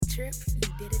trip, you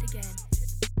did it again.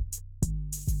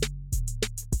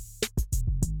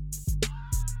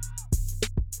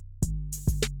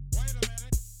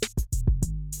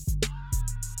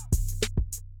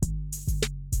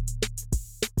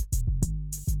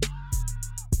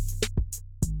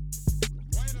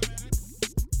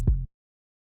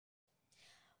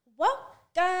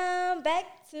 Welcome back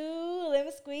to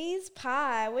Lemon Squeeze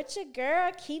Pie with your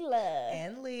girl Keela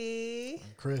and Lee.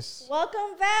 Chris.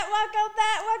 Welcome back,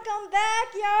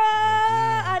 y'all.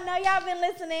 Yeah. I know y'all been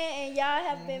listening and y'all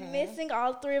have been missing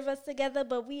all three of us together,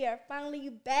 but we are finally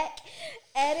back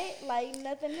at it like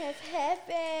nothing has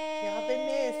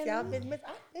happened. Y'all been missed.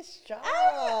 I missed y'all.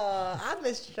 I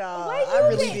missed y'all. Where I you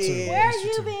really been? did. Where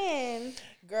you been?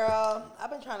 Girl,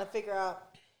 I've been trying to figure out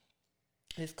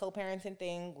this co-parenting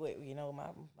thing with, my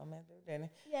mother.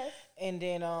 Yes. And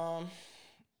then,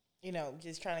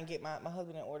 just trying to get my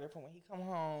husband in order for when he come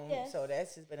home. Yes. So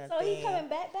that's just been a So thing. he's coming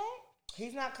back?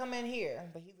 He's not coming here,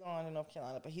 but he's going to North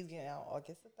Carolina. But he's getting out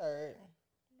August the 3rd.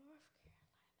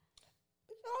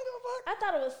 I don't give a fuck. I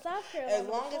thought it was South Carolina. As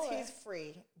long before. as he's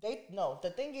free.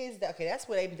 The thing is that, that's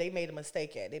where they made a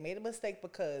mistake at. They made a mistake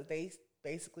because they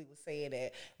basically was saying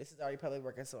that this is already public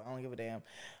record, so I don't give a damn.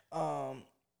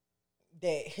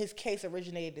 That his case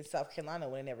originated in South Carolina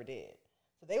when it never did.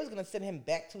 So they was gonna send him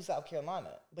back to South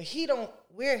Carolina, but he don't.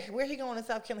 Where he going in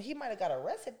South Carolina? He might have got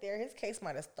arrested there. His case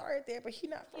might have started there, but he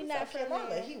not from South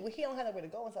Carolina. He don't have nowhere to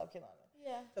go in South Carolina.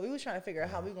 Yeah. So we was trying to figure out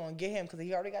how we gonna get him because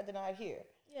he already got denied here.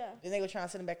 Yeah. Then they were trying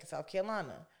to send him back to South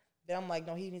Carolina. Then I'm like,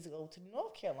 no, he needs to go to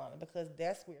North Carolina because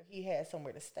that's where he has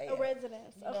somewhere to stay. A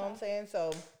residence. You know what I'm saying?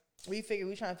 So we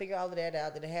trying to figure all of that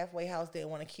out. That the halfway house didn't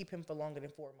want to keep him for longer than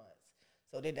 4 months.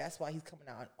 So then that's why he's coming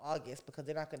out in August because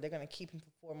they're going to keep him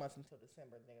for 4 months until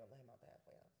December. And they're going to let him out the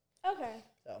halfway house. Okay.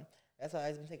 So that's why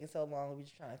it's been taking so long. We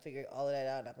just trying to figure all of that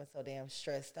out. And I've been so damn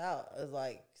stressed out. It's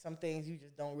like some things you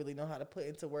just don't really know how to put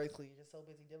into words because you're just so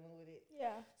busy dealing with it.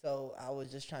 Yeah. So I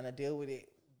was just trying to deal with it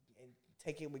and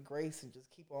take it with grace and just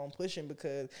keep on pushing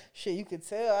because shit, you could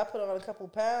tell I put on a couple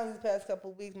pounds these past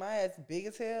couple of weeks. My ass big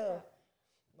as hell.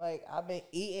 Yeah. Like I've been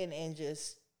eating and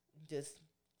just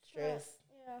stressed. Yeah.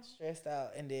 Stressed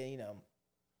out, and then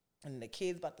and the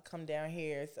kids about to come down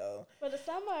here, so for the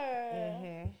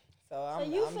summer. So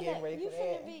I'm getting ready for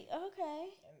that. Be, okay.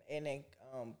 And then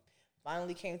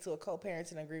finally came to a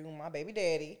co-parenting agreement with my baby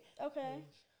daddy. Okay.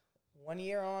 1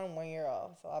 year on, 1 year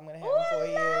off. So I'm gonna have him Ooh, for a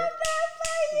year. That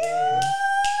for you.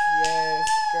 Yes,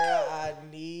 girl, I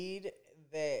need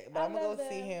that. But I'm gonna go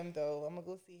see that. him though. I'm gonna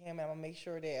go see him, and I'm gonna make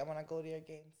sure that when I go there,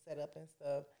 get him set up and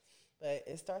stuff. But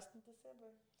it starts in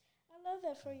December. I love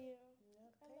that for you. Yeah,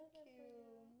 I love that for you.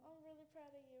 I'm really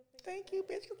proud of you. Thank you,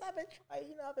 bitch, because I've been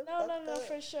trying. I've been No, up.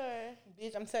 for sure.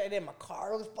 Bitch, I'm saying that my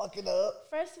car was fucking up.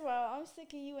 First of all, I'm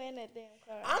sick of you and that damn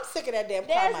car. I'm sick of that damn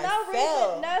car myself.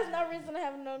 There's no reason to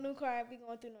have no new car and be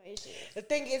going through no issues. The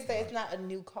thing is that it's not a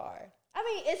new car. I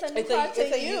mean, it's a new car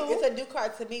to you. It's a new car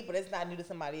to me, but it's not new to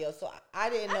somebody else. So I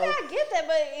didn't know. I get that,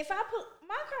 but if I put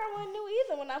my car wasn't new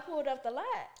either when I pulled up the lot.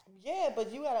 Yeah,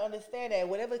 but you gotta understand that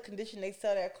whatever condition they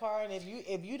sell that car, and if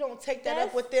you don't take that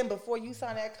up with them before you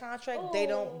sign that contract, they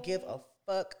don't give a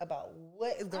fuck about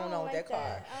what is going on with that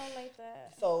car. I don't like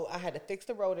that. So I had to fix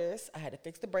the rotors. I had to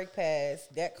fix the brake pads.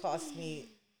 That cost me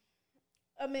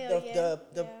 $1 million.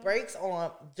 The brakes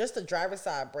on just the driver's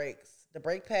side brakes. The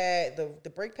brake pad, the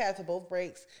brake pads for both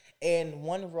brakes, and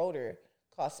one rotor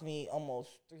cost me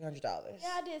almost $300.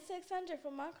 Yeah, I did $600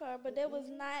 for my car, but that was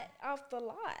not off the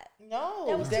lot. No,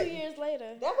 that was 2 years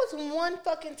later. That was one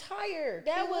fucking tire.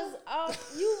 That was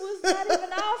off. You was not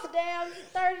even off damn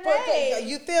 30 days.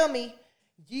 You feel me?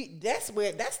 That's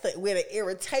where the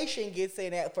irritation gets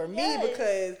in at for me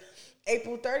because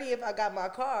April 30th I got my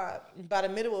car. By the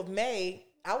middle of May,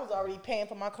 I was already paying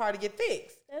for my car to get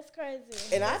fixed. That's crazy.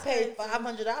 And I paid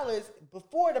 $500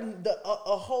 before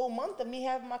a whole month of me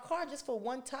having my car just for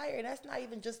one tire. And that's not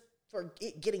even just for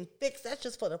it getting fixed. That's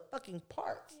just for the fucking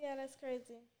parts. Yeah, that's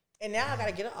crazy. And now I got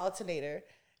to get an alternator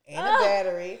and a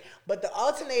battery. But the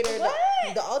alternator,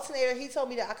 he told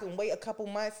me that I can wait a couple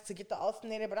months to get the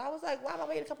alternator. But I was like, why am I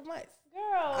waiting a couple months?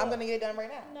 Girl. I'm going to get it done right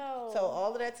now. No. So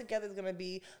all of that together is going to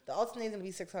be, the alternator is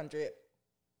going to be $600.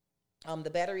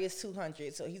 The battery is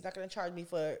 $200, so he's not going to charge me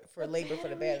for labor for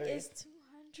the battery. It's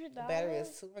 $200. The battery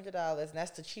is $200, and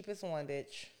that's the cheapest one,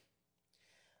 bitch.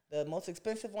 The most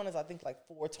expensive one is I think like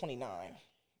 $429,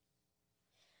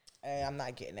 and I'm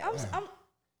not getting that. Chris,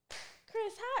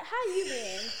 how you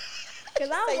been? Because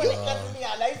I'm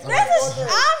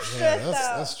stressed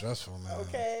out. That's stressful, man.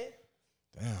 Okay.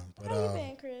 Damn. But how you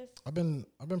been, Chris? I've been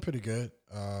pretty good.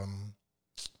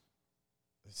 Let's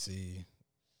see.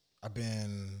 I've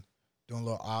been doing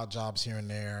little odd jobs here and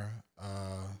there.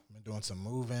 Been doing some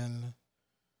moving,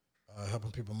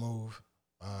 helping people move.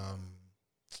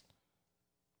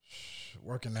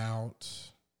 Working out,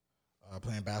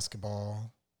 playing basketball.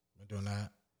 Been doing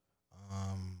that.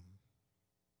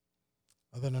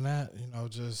 Other than that,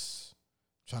 just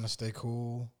trying to stay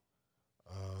cool.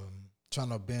 Trying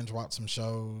to binge watch some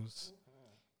shows.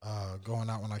 Going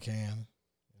out when I can.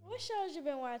 What shows you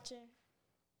been watching?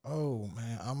 Oh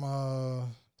man,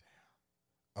 I'm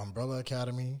Umbrella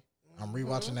Academy. I'm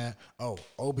rewatching that. Oh,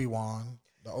 Obi-Wan.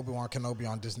 The Obi-Wan Kenobi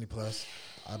on Disney Plus.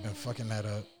 I've been fucking that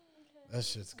up. That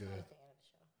shit's good.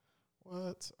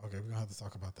 What? Okay, we're gonna have to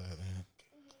talk about that, man.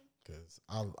 Cause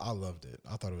I loved it.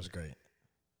 I thought it was great.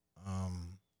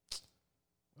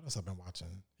 What else I've been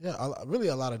watching? Yeah, really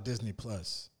a lot of Disney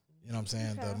Plus. You know what I'm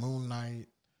saying? Okay. The Moon Knight,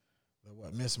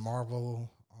 Miss Marvel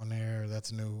on there.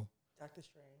 That's new. Doctor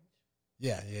Strange.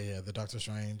 Yeah. The Doctor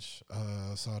Strange.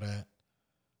 Saw that.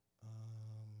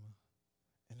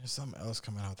 And there's something else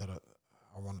coming out that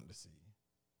I wanted to see.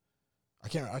 I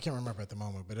can't remember at the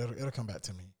moment, but it'll come back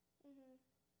to me.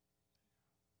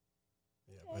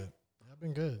 Yeah, Okay. but I've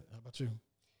been good. How about you?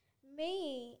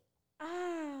 Me,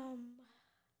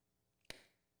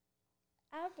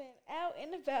 I've been out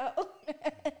and about.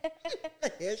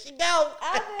 Here she go.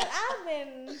 I've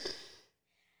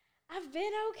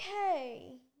been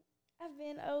okay. I've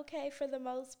been okay for the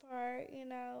most part,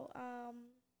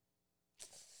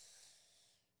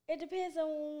 It depends on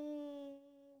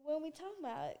when we talk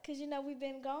about it, because, we've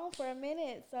been gone for a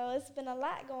minute, so it's been a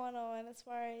lot going on as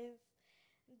far as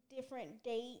different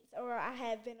dates, or I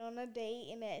have been on a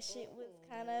date, and that shit was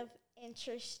kind of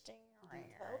interesting.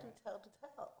 Tell.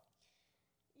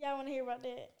 Y'all want to hear about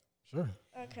that? Sure.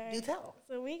 Okay. Do tell.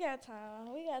 So we got time.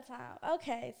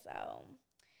 Okay, so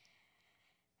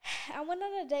I went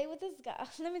on a date with this guy.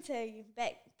 Let me tell you,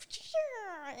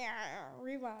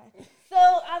 rewind. So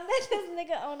I met this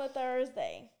nigga on a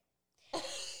Thursday. What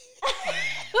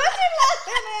you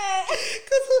laughing at?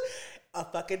 A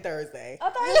fucking Thursday.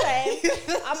 A Thursday.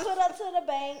 I pulled up to the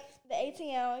bank, the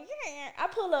ATM. I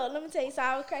pull up. Let me tell you. So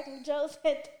I was cracking jokes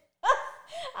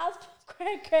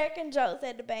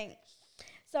at the bank.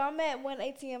 So I'm at one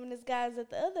ATM and this guy's at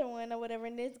the other one or whatever,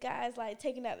 and this guy's like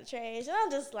taking out the trash, and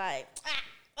I'm just like,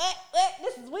 what?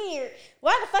 This is weird.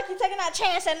 Why the fuck you taking out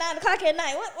trash at 9 o'clock at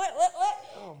night? What?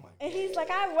 Oh my God. And he's like,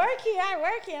 I work here.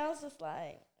 I was just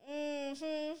like,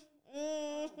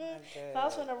 If I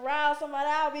was gonna rouse somebody,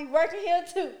 I'll be working here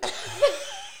too.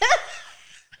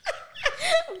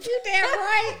 You damn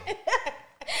right.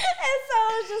 And so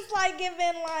it was just like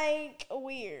giving like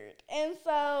weird. And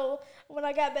so when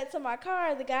I got back to my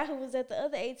car, the guy who was at the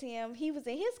other ATM, he was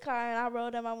in his car, and I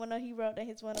rode in my window. He rode in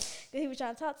his window because he was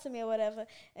trying to talk to me or whatever.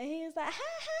 And he was like, hi,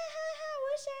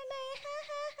 what's your name?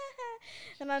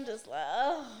 And I'm just like,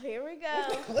 oh, here we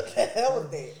go. What the hell was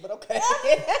that? But okay. And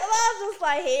I was just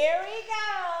like, here we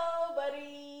go,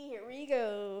 buddy. Here we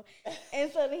go.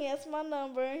 And so then he asked my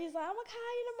number. And he's like, I'm going to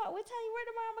call you tomorrow. What time you work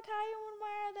tomorrow? I'm going to call you tomorrow.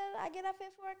 I get up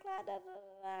at 4 o'clock.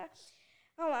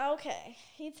 I'm like, okay.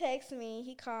 He texts me.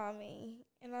 He called me.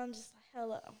 And I'm just like,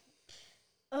 hello.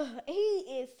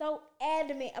 He is so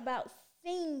adamant about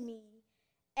seeing me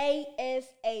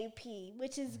ASAP,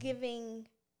 which is giving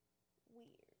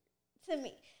weird to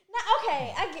me. Now,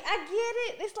 okay, I get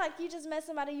it. It's like you just met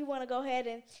somebody, you want to go ahead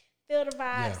and feel the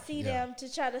vibe, see them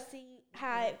to try to see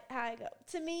how it go.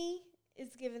 To me,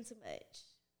 it's giving too much.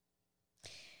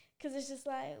 Because it's just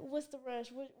like, what's the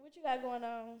rush? What you got going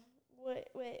on? What?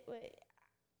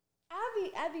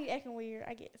 I be acting weird,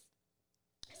 I guess.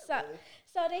 So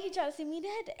then he tried to see me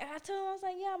that day. I told him, I was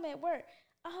like, yeah, I'm at work.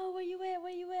 Oh, where you at?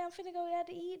 I'm finna go out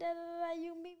to eat.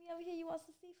 You meet me over here. You want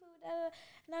some seafood?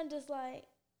 And I'm just like,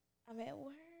 I'm at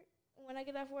work. When I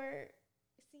get off work,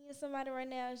 seeing somebody right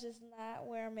now is just not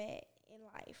where I'm at in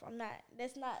life. I'm not.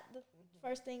 That's not the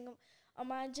first thing on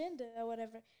my agenda or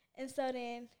whatever. And so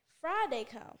then Friday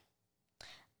come.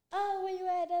 Oh, where you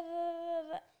at?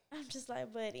 I'm just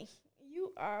like, buddy,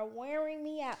 you are wearing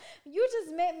me out. You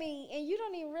just met me, and you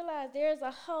don't even realize there's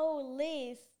a whole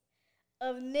list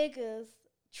of niggas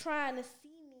trying to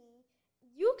see me.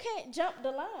 You can't jump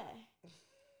the line.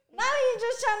 Not even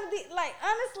just trying to be, like,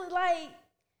 honestly, like,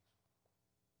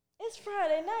 it's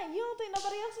Friday night. You don't think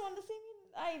nobody else wanted to see me?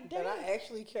 Like, damn. That I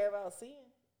actually care about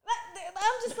seeing.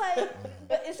 I'm just like,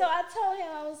 but so I told him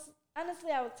I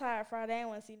was tired Friday. I didn't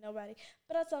want to see nobody.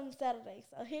 But I told him Saturday.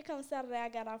 So here comes Saturday. I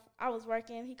got off. I was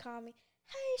working. He called me.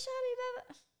 Hey,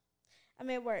 shawty. I'm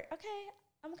at work. Okay,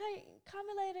 I'm okay. Call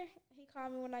me later. He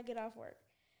called me when I get off work.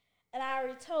 And I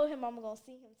already told him I'm going to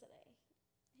see him today.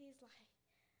 He's like,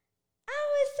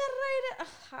 always Saturday.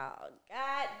 Oh,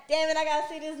 God damn it, I gotta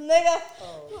see this nigga.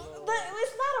 Oh, But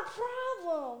it's not a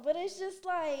problem. But it's just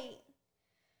like,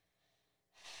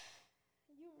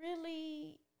 you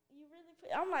really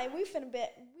I'm like, we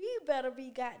better be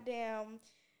goddamn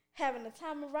having the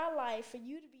time of our life for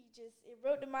you to be just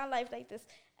erupting my life like this.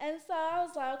 And so I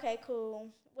was like, okay, cool.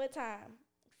 What time?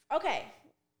 Okay,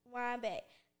 wind back.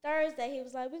 Thursday, he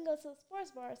was like, we can go to a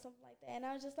sports bar or something like that. And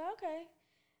I was just like, okay.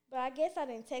 But I guess I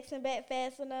didn't text him back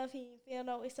fast enough. He didn't feel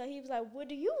no way. So he was like, what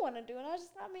do you want to do? And I was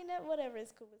just like, I mean, that whatever,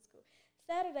 it's cool, it's cool.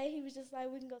 Saturday, he was just like,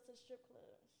 we can go to the strip club.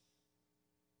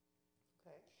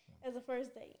 Okay. As a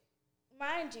first date.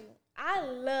 Mind you, I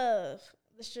love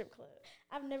the strip club.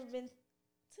 I've never been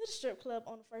to the strip club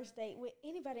on the first date with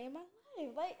anybody in my life.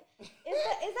 Like,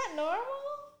 is that normal?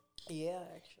 Yeah,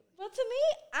 actually. But to me,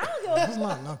 I don't give a It's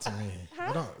not to me.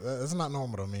 Huh? It's not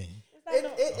normal to me.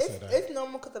 It's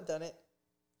normal because I've done it.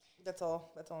 That's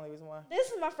all. That's the only reason why. This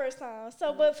is my first time.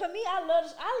 So, but for me, I love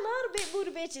the big booty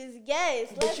bitches.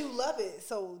 Yes. But you love it,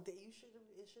 so it should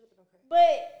have been okay.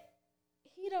 But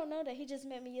he don't know that. He just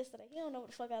met me yesterday. He don't know what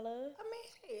the fuck I love. I mean,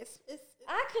 hey, it's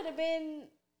I could have been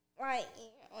like,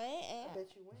 I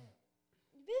bet you win.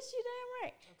 bitch, you damn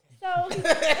right. So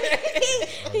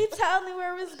he told me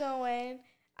where it was going.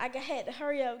 I had to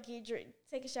hurry up, get dressed,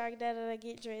 take a shower,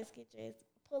 get dressed,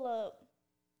 pull up.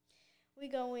 We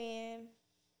go in.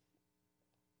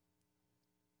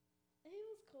 He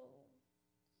was cool.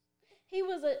 He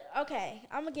was okay.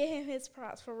 I'm gonna give him his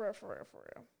props for real.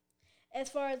 As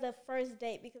far as the first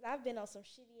date, because I've been on some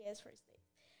shitty ass first dates.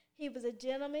 He was a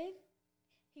gentleman.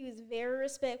 He was very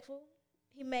respectful.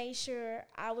 He made sure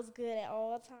I was good at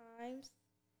all times.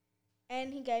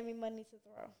 And he gave me money to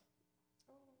throw.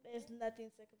 There's nothing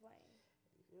to complain.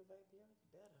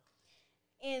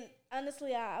 And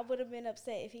honestly, I would have been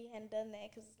upset if he hadn't done that,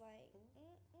 because it's like,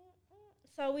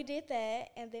 So we did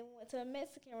that, and then we went to a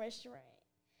Mexican restaurant.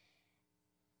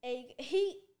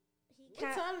 What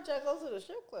time did y'all go to the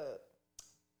strip club?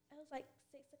 It was like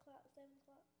 6 o'clock, 7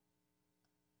 o'clock.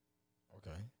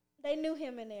 Okay. They knew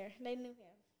him in there. They knew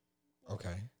him.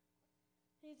 Okay.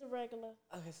 He's a regular.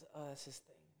 Okay, so that's his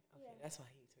thing. Okay, Yeah. that's why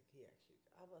he actually.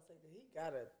 I was about to say that he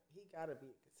gotta be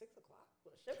at 6 o'clock for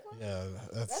a strip club. Yeah,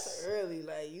 That's early.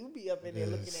 Like, you be up in there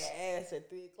looking at ass at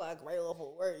 3 o'clock right off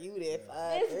of work. You there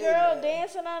 5. This girl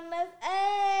dancing on this.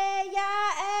 Hey,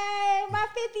 y'all, hey, my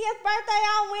 50th birthday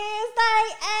on Wednesday.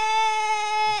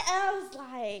 Hey. And I was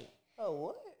like, Oh,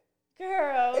 what?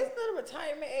 girl. Isn't there a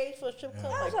retirement age for a strip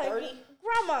club? I was Like like, 30?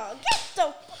 Grandma, get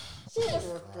the. She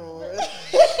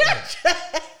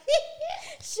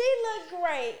she looked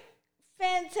great.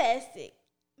 Fantastic.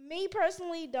 Me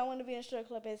personally don't want to be in a strip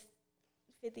club at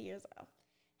 50 years old.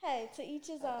 Hey, to each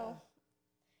his own.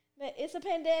 But it's a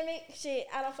pandemic. Shit,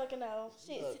 I don't fucking know.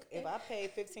 Shit. Look, if I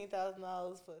paid $15,000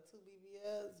 for 2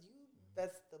 BBLs,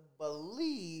 that's to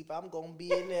believe I'm gonna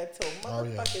be in there till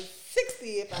motherfucking 60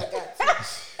 if I got to.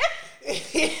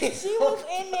 She was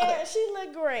in there. She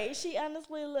looked great. She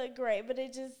honestly looked great. But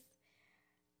it just,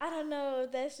 I don't know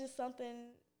if that's just something.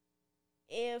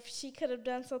 If she could have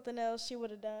done something else, she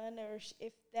would have done. Or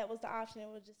if that was the option, it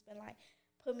would have just been like,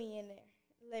 put me in there.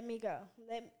 Let me go.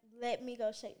 Let me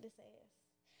go shake this ass.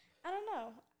 I don't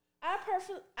know. I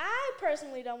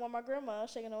personally don't want my grandma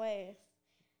shaking her ass.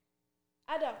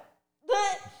 I don't.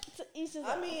 But to each his own.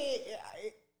 I mean,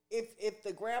 if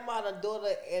the grandma, the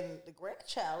daughter, and the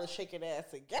grandchild is shaking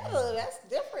ass together, that's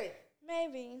different.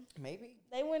 Maybe.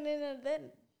 They went in and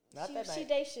then Not that she night.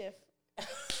 day shift.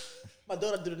 My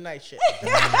daughter do the night shift.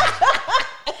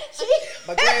 She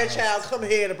My grandchild come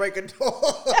here to break a door.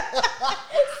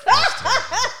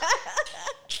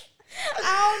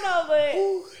 I don't know, but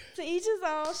to each his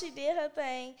own. She did her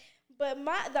thing. But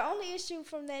the only issue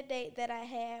from that date that I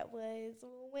had was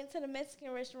when we went to the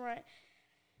Mexican restaurant.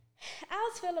 I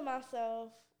was feeling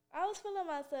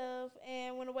myself,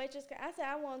 and when the waitress came, I said,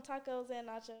 I want tacos and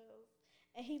nachos.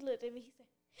 And he looked at me, he said,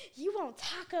 you want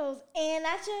tacos and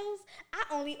nachos? I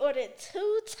only ordered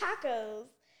 2 tacos.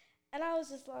 And I was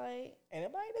just like,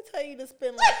 Anybody to tell you to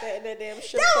spend like that in that damn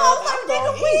strip no, club, I was I'm like,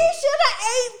 gonna nigga, we eat. should have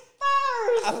ate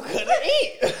first. I'm gonna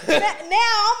eat.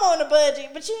 Now I'm on a budget,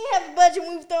 but you didn't have a budget when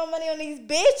we was throwing money on these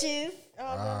bitches.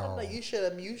 Oh, no. You should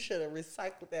have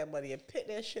recycled that money and picked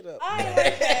that shit up. I ain't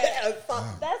like that.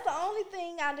 Fuck. That's the only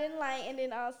thing I didn't like. And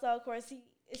then also, of course, he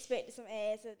expected some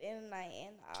ass at the end of the night,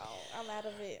 and I'm out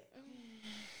of it.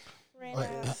 Ran Wait,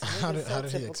 out. how did he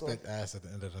typical. expect ass at the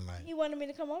end of the night? He wanted me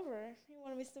to come over. He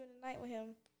wanted me to spend the night with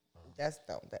him. That's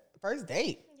dumb. That first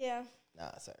date. Yeah.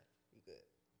 Nah, sir. You good.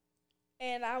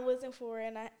 And I wasn't for it,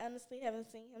 and I honestly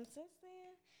haven't seen him since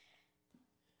then.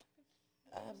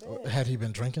 I bet. Had he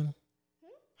been drinking?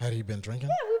 Had he been drinking?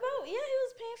 Yeah, we both. Yeah, he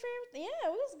was paying for everything. Yeah,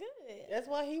 it was good. That's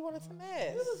why he wanted some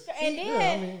ass. It was good. And then, Yeah,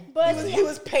 I mean, but He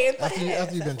was paying for After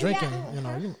ass. you've been drinking, Yeah. you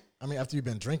know, after you've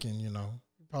been drinking, you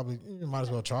might as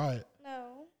well try it.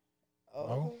 no.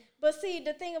 Oh. But see,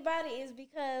 the thing about it is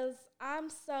because I'm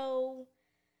so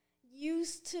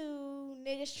used to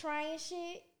niggas trying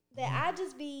shit that I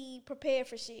just be prepared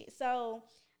for shit. So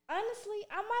honestly,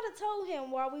 I might have told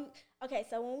him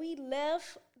so when we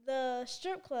left the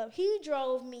strip club, he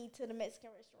drove me to the Mexican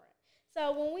restaurant.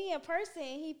 So when we in person,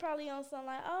 he probably on something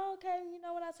like, oh, okay,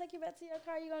 when I take you back to your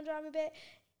car, you gonna drive me back?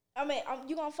 I mean,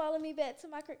 you gonna follow me back to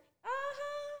my car?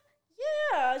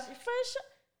 Yeah, for sure.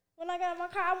 When I got in my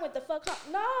car, I went the fuck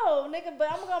home. No, nigga,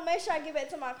 but I'm gonna make sure I get back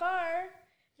to my car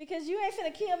because you ain't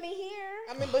finna kill me here.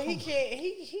 I mean, but he can't.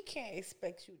 He can't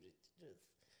expect you to just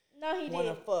No, he want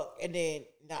to did. fuck and then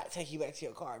not take you back to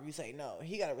your car if you say no.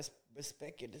 He gotta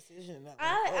respect your decision. And not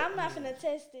I'm not finna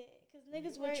test it because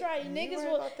niggas You will right. try. You Niggas right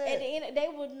will about that. at the end. They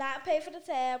will not pay for the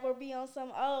tab or be on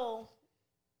some. Oh,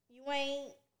 you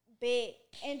ain't big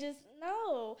and just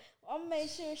no. I'm gonna make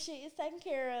sure shit is taken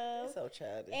care of. That's so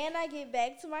childish. And I get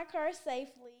back to my car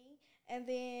safely. And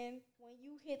then when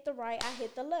you hit the right, I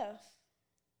hit the left.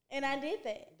 And I did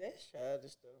that. That's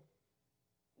childish though.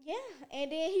 Yeah.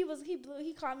 And then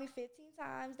he called me 15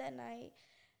 times that night.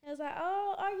 And I was like,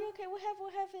 oh, are you okay? What happened?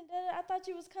 What happened? I thought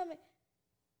you was coming.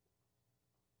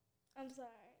 I'm sorry.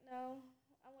 No.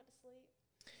 I went to sleep.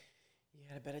 You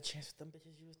had a better chance with them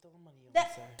bitches you was throwing money on,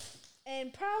 That- sir.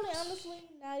 And probably, honestly,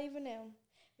 not even them.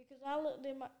 Because when I looked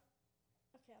in my...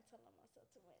 Okay, I'm telling myself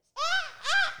too much.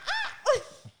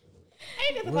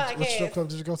 Ain't this a Which podcast? strip club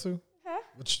did you go to? Huh?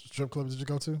 Which strip club did you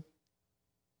go to?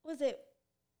 Was it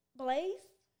Blaze?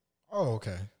 Oh,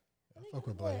 okay. I think fuck it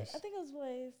with was Blaze. I think it was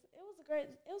Blaze.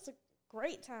 It was a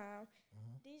great time.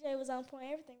 DJ was on point.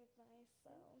 Everything was nice. So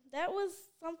that was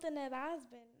something that I've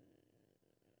been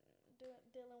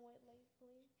dealing with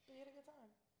lately. You had a good time.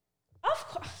 Of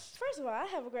course. First of all, I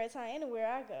have a great time anywhere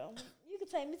I go. You can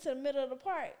take me to the middle of the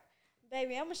park.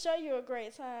 Baby, I'm going to show you a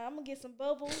great time. I'm going to get some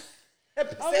bubbles.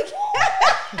 Playground,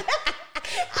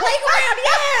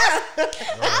 yeah.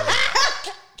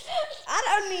 I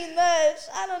don't need much.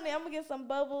 I'm going to get some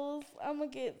bubbles. I'm going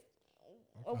to get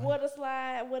a water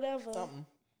slide, whatever. Something.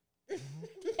 I'm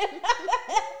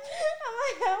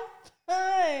like, have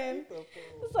fun.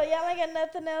 So y'all ain't got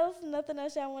nothing else? Nothing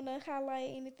else y'all want to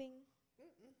highlight? Anything?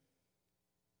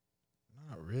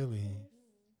 Not really.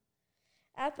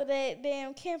 After that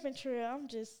damn camping trip, I'm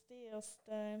just still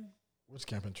stunned. Which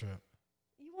camping trip?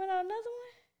 You went on another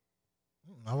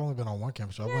one? I've only been on one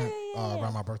camping trip. I went Yeah.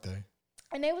 around my birthday.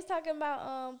 And they was talking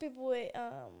about people with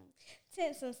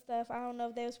tents and stuff. I don't know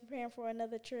if they was preparing for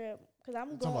another trip because I'm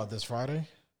You going. talking about this Friday?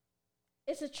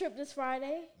 It's a trip this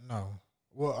Friday. No.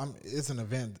 Well, it's an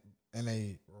event, and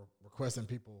they requesting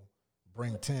people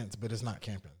bring tents, but it's not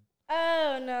camping.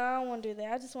 Oh no, I don't want to do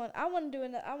that. I want to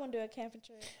do a camping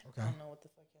trip. Okay. I don't know what the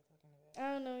fuck y'all talking about.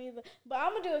 I don't know either, but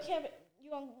I'm gonna do a camping.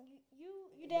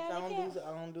 You down to camp?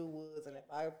 I don't do woods, and if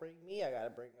I bring me, I gotta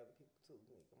bring other people too.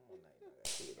 Come on, now, you gotta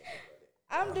see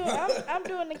it. I'm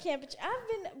doing the camping.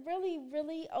 I've been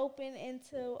really open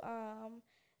into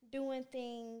doing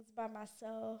things by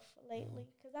myself lately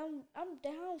because I'm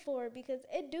down for it because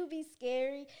it do be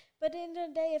scary. But at the end of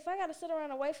the day, if I gotta sit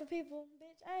around and wait for people,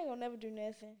 bitch, I ain't gonna never do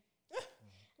nothing.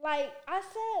 Like I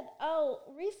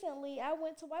said, recently I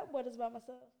went to Whitewaters by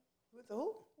myself. With the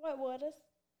who? Whitewaters,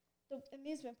 the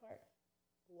amusement park.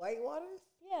 Whitewaters?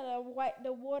 Yeah,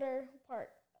 the water park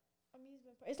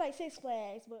amusement park. It's like Six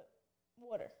Flags, but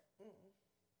water.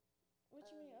 What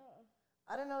you mean?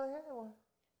 I didn't know they had one.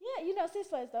 Yeah, you know Six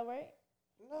Flags though, right?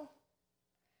 No.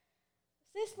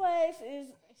 Six Flags is.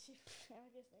 I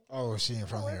guess they- Oh, she ain't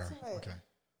from Oh, here. that's right. Okay.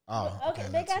 Oh, okay,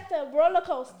 they that's got the roller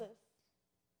coasters.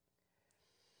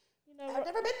 You know, I've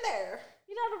never been there.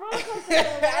 you know the roller coasters,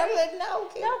 though, I right? wouldn't know.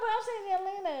 No, but I'm saying in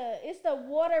Atlanta, it's the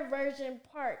water version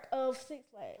park of Six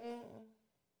Flags.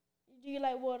 Do you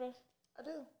like water? I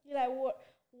do. You like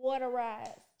water rides?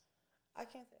 I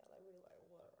can't say I really like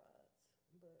water rides,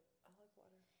 but I like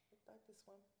water. I like this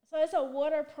one. So it's a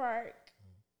water park,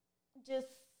 just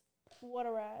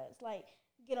water rides. Like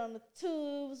get on the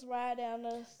tubes, ride down the.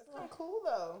 It's kind of cool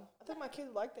though. I think my kids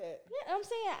like that. Yeah, I'm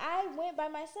saying I went by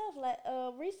myself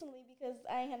recently because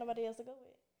I ain't had nobody else to go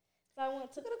with. So I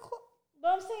went to. But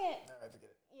I'm saying. I forget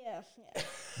it. Yeah.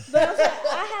 But I'm saying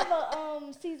I have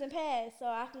a season pass, so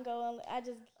I can go and I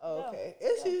just. Oh, go. okay.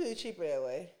 It's usually cheaper that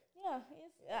way. Yeah,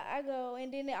 I go,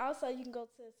 and then also you can go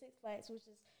to Six Flags, which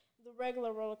is the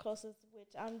regular roller coasters, which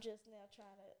I'm just now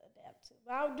trying to adapt to.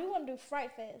 But I do want to do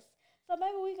Fright Fest, so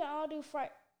maybe we can all do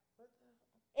Fright.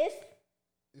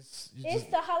 It's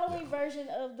the Halloween version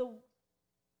of the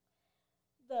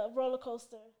roller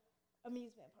coaster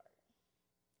amusement park.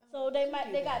 So they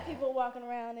got people walking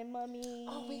around in mummies.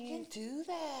 Oh, we can do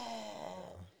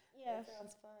that. Yeah. That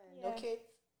sounds fun. Yeah. No kids?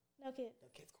 No kids. No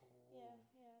kids, cool. Yeah.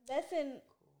 That's in,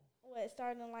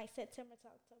 starting in like September to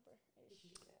October.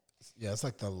 Yeah, it's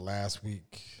like the last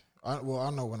week. I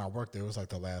know when I worked there, it was like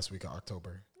the last week of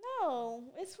October. No,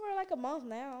 it's for like a month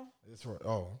now.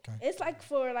 Okay. It's like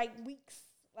for like weeks,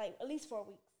 like at least 4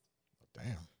 weeks.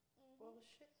 Damn. Well,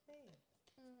 shit, man.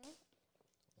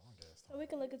 So we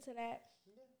can look into that.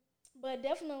 But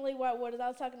definitely White Waters. I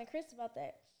was talking to Chris about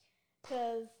that.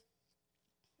 Because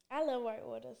I love White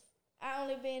Waters. I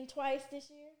only been twice this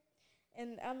year.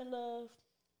 And I'm in love.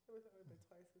 Every time I've been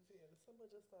twice this year, someone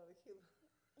just started killing.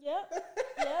 Yep.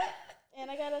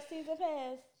 And I got a season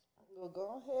pass. Well,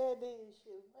 go ahead then.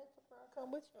 Shit, might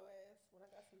come with your ass when I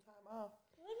got some time off.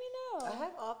 Let me know. I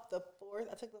have off the 4th.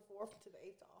 I took the 4th to the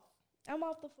 8th off. I'm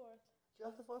off the 4th. You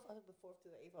off the 4th? I took the 4th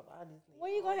to the 8th off. I just need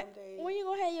When you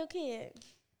gonna have your kid?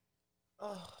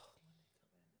 Oh,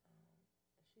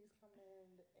 she's coming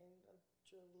the end of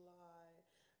July.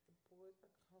 The boys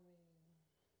are coming.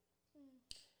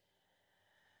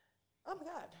 Oh my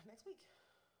God! Next week.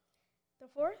 The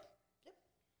 4th? Yep.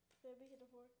 They'll be here the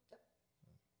 4th? Yep.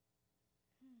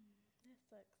 That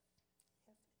sucks.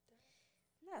 Yes, it does.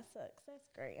 That sucks. That's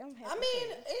great. I'm happy. I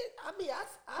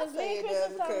Because me say and it Chris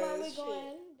does was talking about because we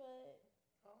going, but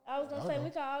I was gonna say we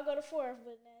can all go to 4th,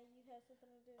 but now you have something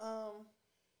to do.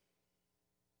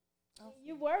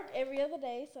 You work every other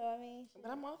day, so I mean. But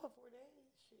I'm off for 4 days.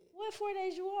 Shit. What 4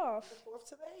 days you off? The 4th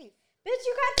to the 8th. Bitch,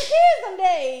 you got the kids them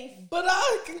days. But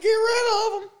I can get rid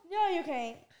of them. No, you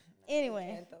can't.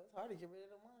 Anyway. It's hard to get rid of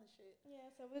them one shit. Yeah,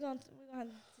 so we're gonna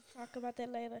talk about that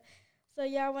later. So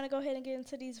y'all want to go ahead and get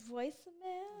into these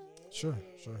voicemails? Sure.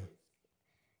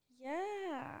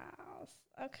 Yes.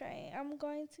 Okay, I'm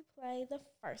going to play the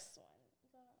first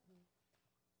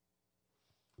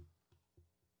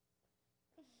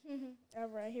one. All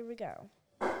right, here we go.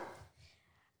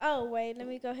 Oh, wait, let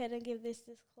me go ahead and give this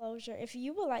disclosure. If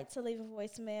you would like to leave a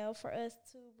voicemail for us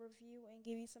to review and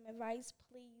give you some advice,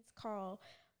 please call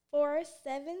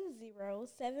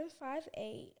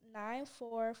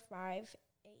 470-758-9458.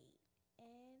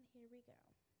 And here we go.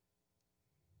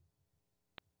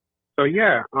 So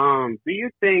do you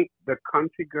think the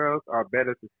country girls are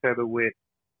better to settle with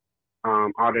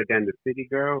other than the city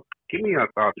girls? Give me your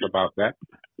thoughts about that.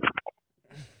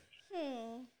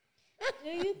 Do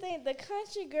you think the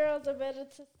country girls are better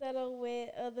to settle with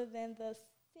other than the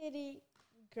city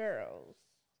girls?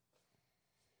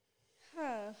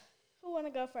 Who want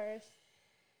to go first?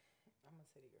 I'm a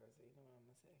city girl, so you know what I'm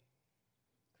going to say.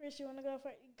 Chris, you want to go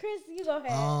first? Chris, you go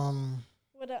ahead.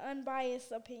 With an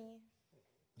unbiased opinion.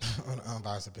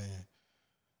 Unbiased opinion.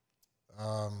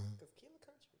 Because kill the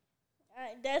country.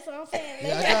 That's what I'm saying.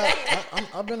 Yeah,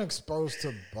 I've been exposed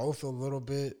to both a little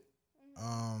bit.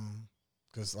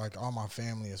 Because like all my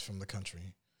family is from the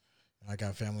country. And I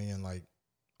got family in like,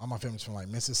 all my family's from like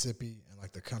Mississippi and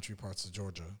like the country parts of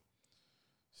Georgia.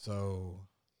 So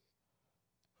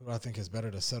who do I think is better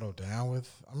to settle down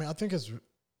with? I mean, I think it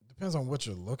depends on what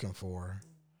you're looking for.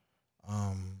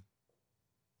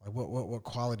 Like what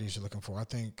qualities you're looking for. I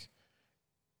think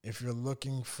if you're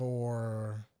looking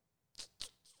for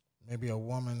maybe a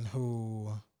woman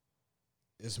who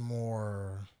is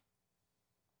more,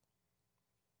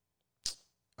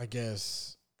 I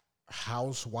guess,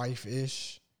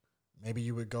 housewife-ish, maybe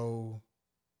you would go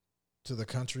to the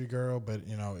country girl. But,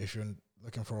 you know, if you're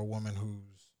looking for a woman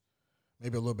who's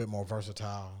maybe a little bit more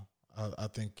versatile, I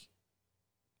think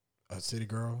a city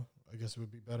girl, I guess,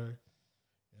 would be better.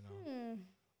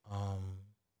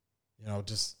 You know,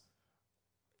 just,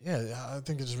 yeah, I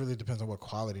think it just really depends on what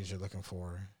qualities you're looking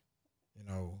for, you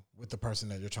know, with the person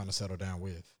that you're trying to settle down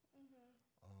with.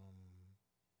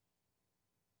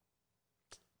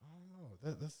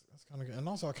 That's kind of good. And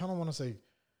also, I kind of want to say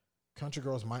country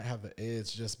girls might have the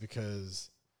edge just because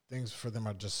things for them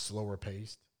are just slower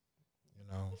paced, you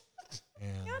know.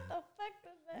 And What the fuck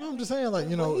does that no, I'm mean? just saying, like,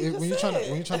 you know, when you're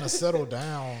trying to settle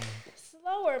down,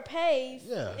 Slower pace.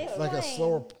 yeah, Explain. like a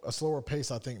slower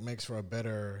pace, I think makes for a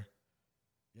better,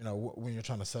 you know, when you're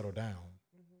trying to settle down.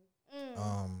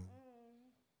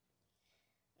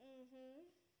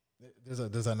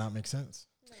 Does that not make sense?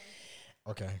 No.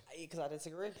 Okay. Because I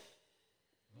disagree.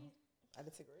 I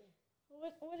disagree.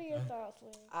 What are your thoughts,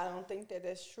 Lynn? I don't think that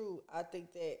that's true. I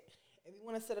think that if you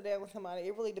want to settle down with somebody,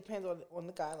 it really depends on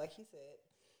the guy, like he said.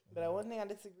 But one thing I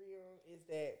disagree on is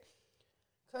that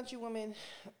country women,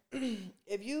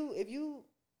 if you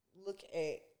look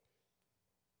at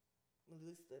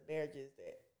least the marriages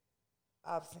that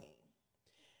I've seen.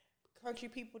 Country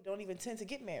people don't even tend to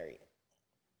get married.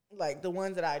 Like the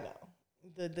ones that I know,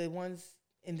 the ones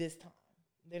in this time,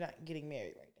 they're not getting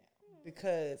married right now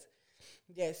because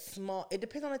they're small. It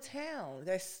depends on the town.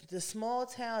 That's the small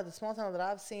town that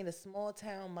I've seen. The small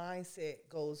town mindset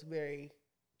goes very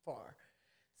far.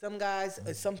 Some guys,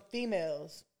 some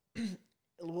females,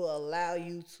 will allow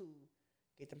you to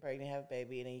get them pregnant, have a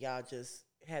baby, and then y'all just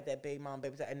have that baby mom,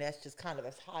 baby, and that's just kind of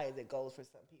as high as it goes for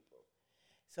some people.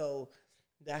 So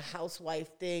the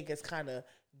housewife thing is kind of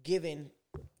given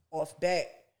off back,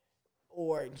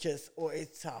 or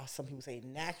it's some people say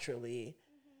naturally,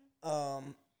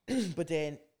 but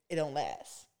then it don't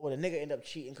last, or the nigga end up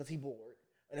cheating because he bored.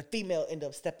 And the female end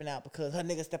up stepping out because her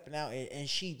nigga stepping out and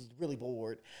she's really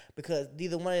bored because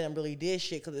neither one of them really did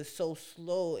shit because it's so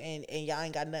slow and y'all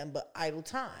ain't got nothing but idle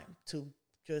time to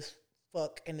just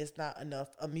fuck and there's not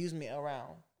enough amusement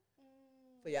around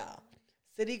for y'all.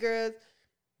 City girls,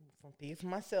 from being for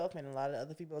myself and a lot of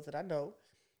other females that I know,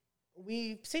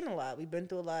 we've seen a lot. We've been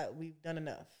through a lot. We've done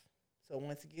enough. So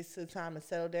once it gets to the time to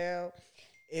settle down,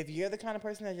 if you're the kind of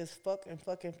person that just fuck and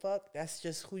fuck and fuck, that's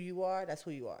just who you are. That's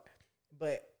who you are.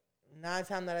 But 9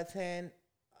 times out of 10,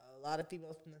 a lot of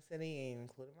females from the city,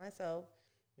 including myself,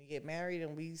 we get married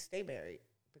and we stay married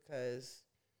because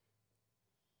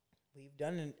we've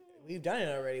done it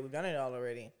already. We've done it all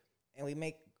already, and we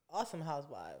make awesome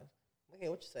housewives. Okay,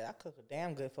 what you say? I cook a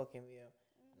damn good fucking meal.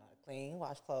 I know how to clean,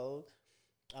 wash clothes.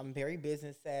 I'm very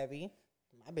business savvy.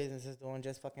 My business is doing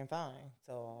just fucking fine.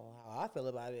 So how I feel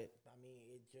about it, I mean,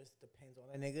 it just depends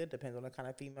on the nigga. Depends on the kind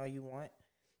of female you want.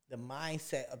 The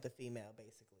mindset of the female,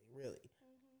 basically, really.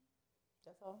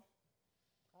 That's all.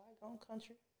 All right, go on,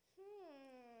 country.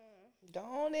 Go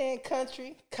on in,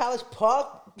 country. College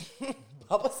Park.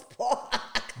 Bubba's Park.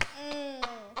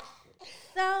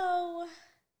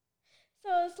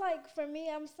 So it's like, for me,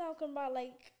 I'm talking about,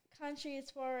 like, country as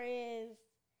far as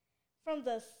from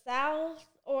the South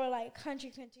or, like,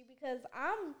 country, because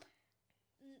I'm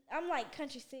like,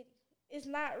 country city. It's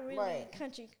not really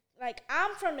country. Like,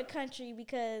 I'm from the country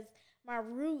because my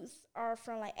roots are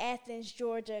from, like, Athens,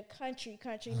 Georgia, country,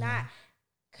 not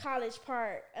College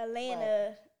Park, Atlanta.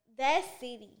 Right. That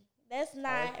city. That's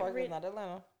not. College Park is not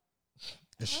Atlanta.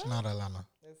 It's not Atlanta.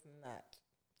 It's not.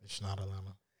 It's not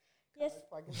Atlanta. Yes.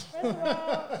 First of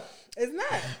all, it's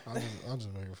not. I'm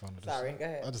just making fun of this. Sorry, go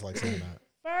ahead. I just like saying that.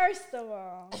 First of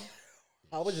all,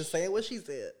 I was just saying what she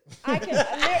said. I could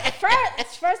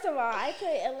first of all, I put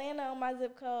Atlanta on my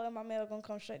zip code, and my mail gonna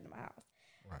come straight to my house.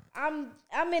 Right.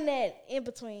 I'm in that in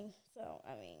between. So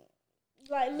I mean,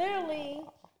 like, literally,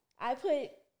 I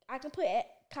can put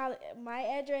my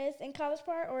address in College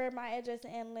Park or my address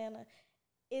in Atlanta.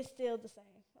 It's still the same.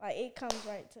 Like, it comes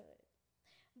right to it.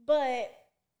 But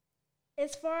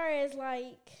as far as,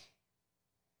 like,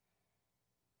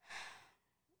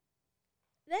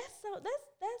 that's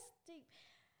deep.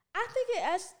 I think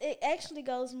it actually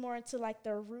goes more into, like,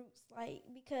 the roots, like,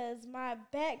 because my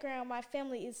background, my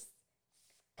family is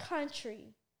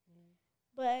country,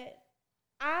 but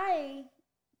I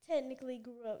technically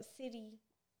grew up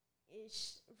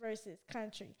city-ish versus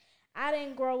country. I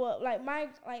didn't grow up like my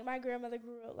grandmother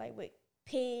grew up, like, with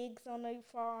pigs on the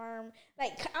farm.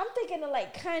 Like, I'm thinking of,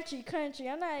 like, country.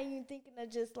 I'm not even thinking of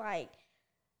just, like,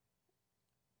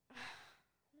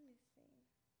 let me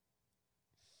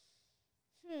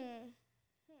see.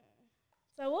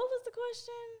 So what was the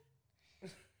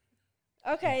question?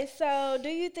 Okay, so do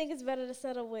you think it's better to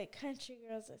settle with country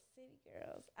girls or city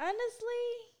girls?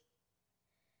 Honestly,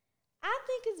 I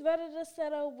think it's better to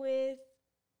settle with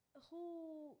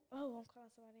I'm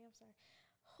calling somebody, I'm sorry.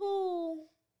 Who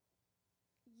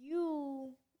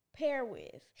you pair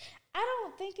with. I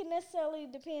don't think it necessarily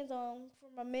depends on,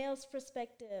 from a male's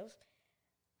perspective,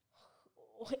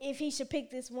 if he should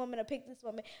pick this woman or pick this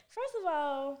woman. First of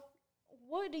all,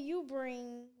 what do you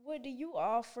bring? What do you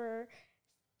offer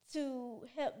to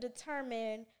help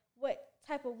determine what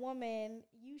type of woman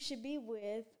you should be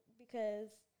with? Because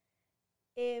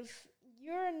if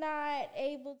you're not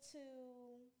able to,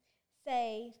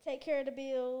 say, take care of the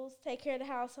bills, take care of the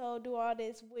household, do all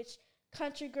this, which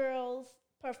country girls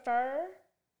prefer,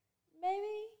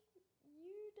 maybe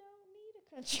you don't need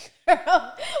a country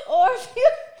girl. Or if you...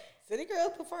 City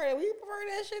girls prefer that. We prefer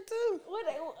that shit too. What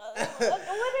is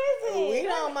it? We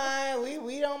don't mind.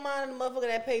 We don't mind the motherfucker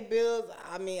that pay bills.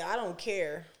 I mean, I don't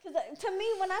care. Because to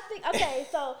me, when I think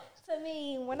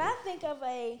of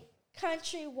a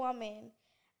country woman,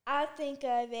 I think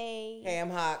of a ham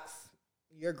hocks.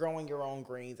 You're growing your own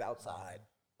greens outside.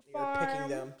 Farm. You're picking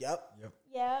them.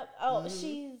 Yep. Oh,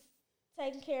 she's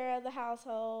taking care of the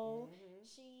household.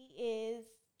 She is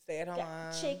stay at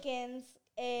home. Chickens,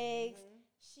 eggs.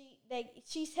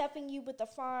 she's helping you with the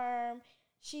farm.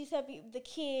 She's helping you, the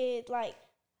kid. Like,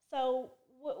 so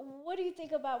what do you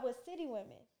think about with city women?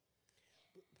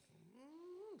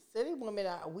 City women,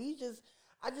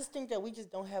 I just think that we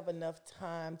just don't have enough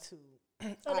time to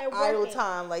So they're idle working.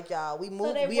 time like y'all. We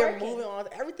move. they're We are working. moving on.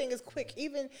 Everything is quick.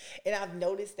 And I've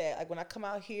noticed that like when I come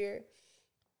out here,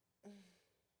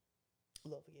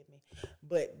 Lord forgive me,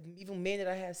 but even men that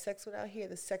I have sex with out here,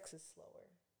 the sex is slower.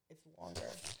 It's longer.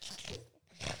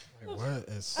 Wait, what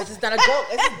is? This is not a joke.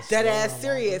 It's dead ass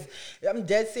serious. I'm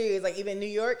dead serious. Like even in New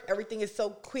York, everything is so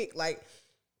quick. Like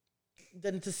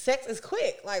the sex is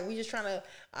quick. Like we just trying to,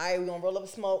 all right, we gonna roll up a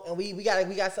smoke and we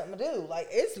got something to do. Like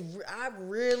I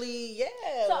really, yeah.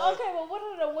 So like, okay, well, what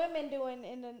are the women doing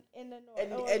in the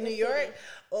north? in New York,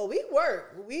 well, we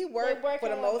work for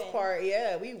the most women. part.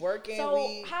 Yeah, we working.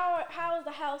 So how is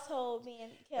the household being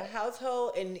The kept?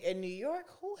 household in New York.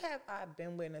 Who have I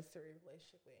been with in a serious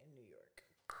relationship with in New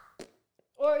York?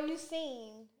 Or are you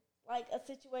seen like a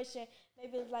situation?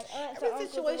 Maybe it's like aunts or Every uncles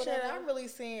or situation that whatever? I've really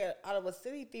seen out of a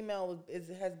city female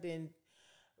has been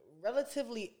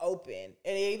relatively open,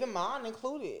 and even mine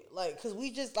included. Like, because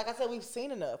we just, like I said, we've seen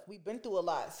enough. We've been through a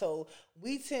lot, so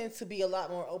we tend to be a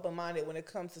lot more open minded when it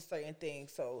comes to certain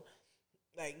things. So,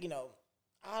 like, you know,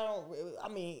 I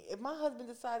mean, if my husband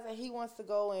decides that he wants to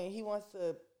go and he wants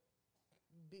to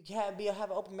have an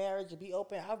open marriage and be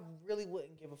open, I really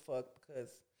wouldn't give a fuck because.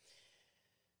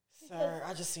 Sir,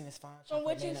 I just seen this fine. From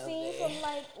what chocolate you've man seen over there. from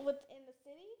like within the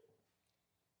city.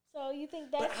 So you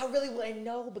think But that's I really wouldn't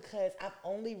know because I've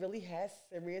only really had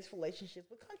serious relationships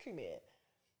with countrymen.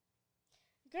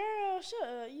 girl? Shut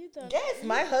up. You done? Yes,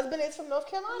 my husband is from North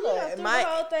You Carolina. done And threw my the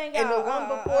whole thing and the out.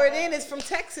 one before then is from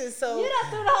Texas. So You done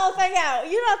threw the whole thing out.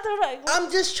 You done threw the.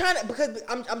 I'm just trying to because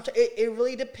it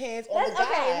really depends on the guy.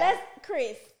 Okay,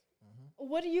 Chris.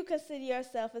 What do you consider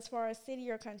yourself as far as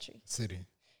city or country? City.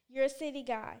 You're a city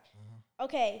guy.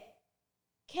 Okay.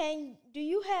 Do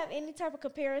you have any type of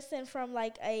comparison from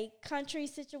like a country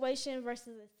situation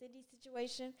versus a city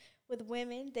situation with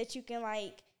women that you can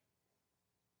like?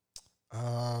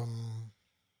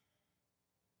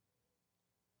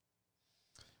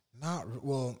 Not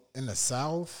well in the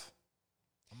South.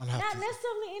 I'm gonna have Not to.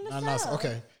 necessarily in the Not South.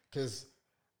 okay, because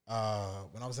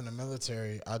when I was in the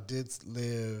military, I did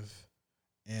live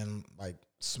in like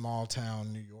small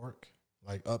town New York,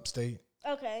 like upstate.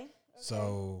 Okay.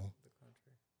 So,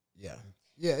 yeah,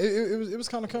 it was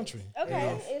kind of country. Okay. You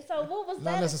know? And so what was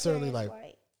Not that necessarily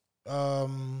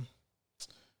experience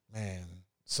Man,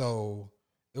 so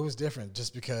it was different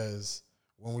just because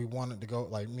when we wanted to go,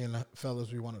 like me and the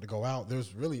fellas, we wanted to go out.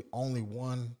 There's really only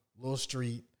one little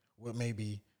street with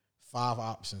maybe 5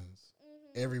 options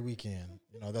every weekend.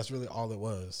 You know, that's really all it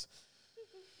was.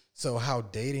 So how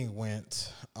dating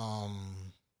went, I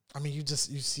mean, you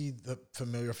see the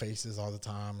familiar faces all the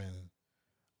time, and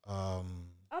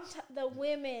the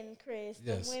women, Chris,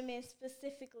 Yes. the women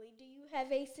specifically. Do you have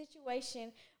a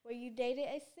situation where you dated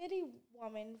a city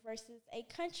woman versus a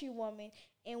country woman,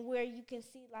 and where you can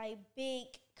see like big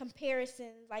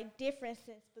comparisons, like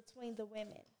differences between the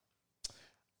women?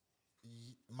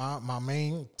 my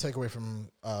main takeaway from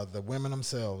the women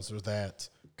themselves was that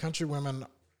country women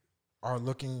are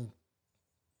looking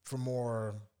for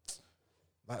more,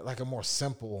 like a more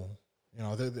simple, you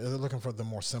know, they're looking for the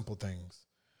more simple things.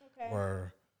 Okay.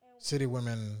 Where city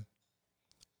women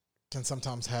can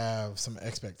sometimes have some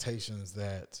expectations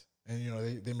that, and you know,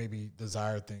 they maybe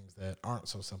desire things that aren't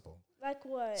so simple. Like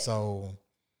what? So,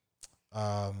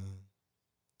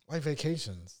 like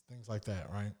vacations, things like that,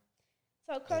 right?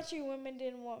 So country women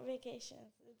didn't want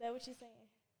vacations. Is that what you're saying?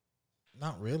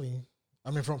 Not really.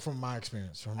 I mean, from my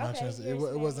experience, your it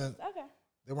experience. wasn't. Okay.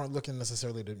 They weren't looking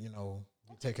necessarily to, you know,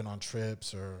 be taken on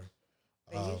trips or.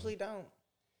 They usually don't.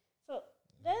 So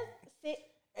that's it.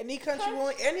 Any country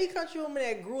woman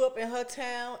that grew up in her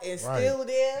town and Right. still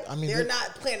there, I mean, they're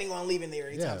not planning on leaving there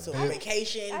anytime Yeah, soon. they-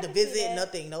 Vacation, I to can see visit, that.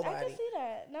 nothing, I nobody. can see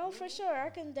that. No, for sure. I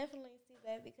can definitely see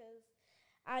that because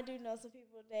I do know some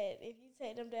people that if you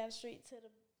take them down the street to the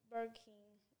Burger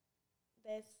King,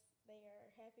 they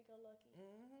are happy go lucky.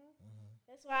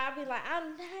 That's why I be like,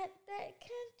 I'm not that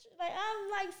country. Like I'm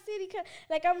like city,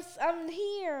 like I'm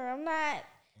here. I'm not,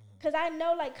 cause I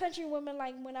know like country women.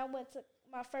 Like when I went to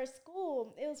my first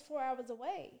school, it was 4 hours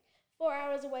away. 4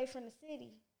 hours away from the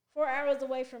city. 4 hours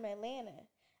away from Atlanta.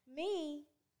 Me,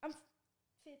 I'm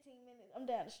 15 minutes. I'm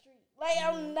down the street. Like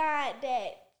I'm not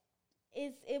that.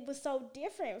 It was so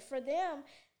different for them.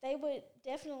 They would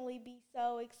definitely be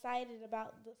so excited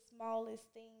about the smallest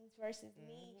things versus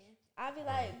me. I'd be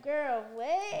like, girl,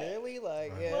 what? Really?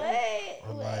 Like, Right. yeah. What?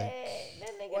 Or What? like-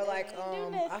 that nigga Or like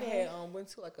didn't do I nothing. had went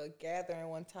to like a gathering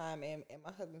one time, and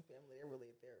my husband's family, they're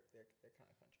kind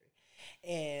of country,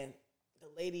 and the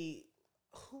lady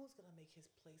who was gonna make his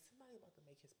plate, somebody about to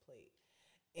make his plate,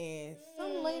 and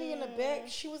some lady in the back,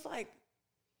 she was like,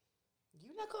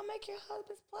 "You not gonna make your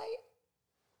husband's plate?"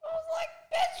 I was like,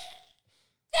 "Bitch,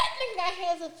 that nigga got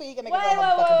hands and feet. You can make his own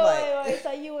motherfucking plate." Wait.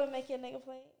 So you would make your nigga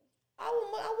plate? I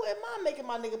wouldn't mind making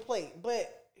my nigga plate,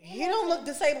 but he don't look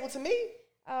disabled to me.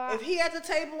 If he at the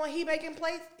table and he making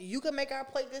plates, you can make our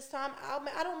plate this time.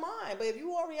 I don't mind. But if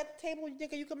you already at the table,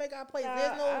 you can make our plate.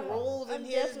 There's no rules in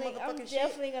here. I'm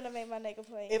definitely gonna make my nigga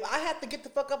plate. If I have to get the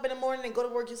fuck up in the morning and go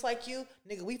to work just like you,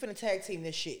 nigga, we finna tag team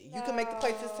this shit. You can make the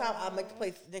plates this time. I'll make the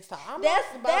plates next time.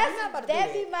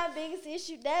 That'd be my biggest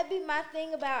issue. That'd be my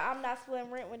thing about I'm not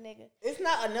splitting rent with nigga. It's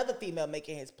not another female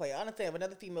making his plate. I understand if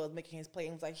another female is making his plate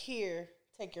and was like, here,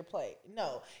 take your plate.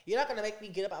 No, you're not gonna make me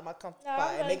get up out my comfort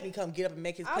spot and make me come get up and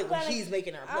make his plate when he's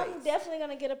making our plates. I'm definitely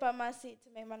gonna get up out my seat to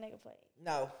make my nigga plate.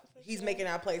 No, he's making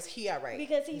our plates. He alright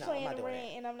because he's paying the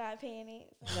rent and I'm not paying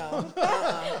it. So. No,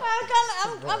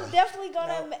 I'm definitely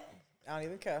gonna. No, I don't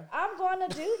even care. I'm gonna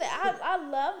do that. I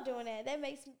love doing that. That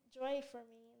makes joy for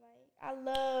me. Like I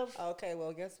love. Okay,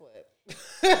 well, guess what?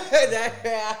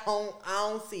 I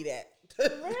don't see that.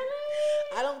 Really?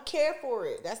 I don't care for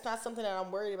it. That's not something that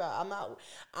I'm worried about.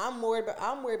 I'm worried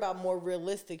about more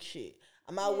realistic shit.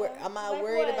 I'm not worried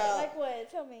about like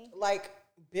what? Tell me. Like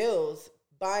bills,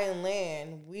 buying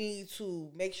land. We need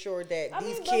to make sure that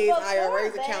these kids'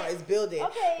 IRA's account is building.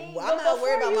 Okay, I'm not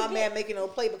worried about my man making no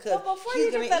plate because before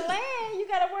you get the land, you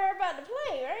gotta worry about the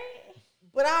play, right?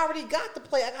 But I already got the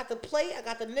plate. I got the plate. I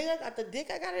got the nigga. I got the dick.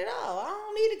 I got it all. I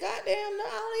don't need a goddamn. I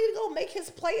don't need to go make his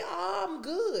plate. Oh, I'm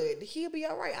good. He'll be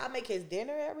all right. I make his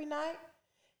dinner every night.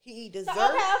 He eat dessert. So,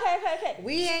 okay.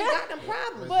 We ain't got them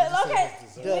problems. But okay,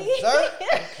 dessert. So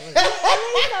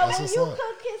when you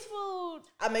cook his food,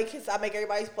 I make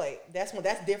everybody's plate. That's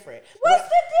different. What's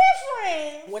the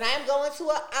difference? When I'm going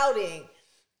to an outing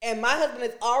and my husband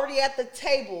is already at the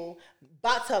table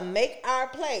about to make our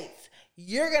plates.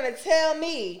 You're gonna tell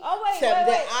me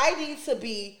that I need to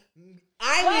be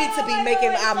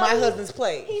making my husband's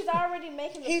plate. He's already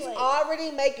making the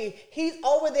plate. He's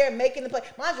over there making the plate.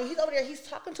 Mind you, he's over there. He's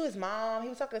talking to his mom. He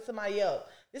was talking to somebody else.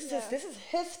 This is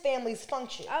his family's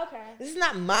function. Okay. This is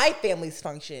not my family's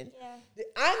function. Yeah.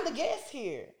 I'm the guest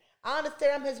here. I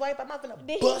understand I'm his wife. I'm not gonna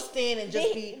bust in and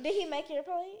just be. Did he make your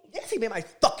plate? Yes, he made my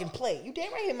fucking plate. You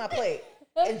damn right he made my plate.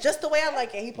 And just the way I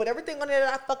like it, he put everything on there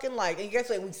that I fucking like. And guess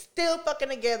what? We still fucking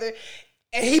together.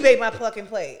 And he made my fucking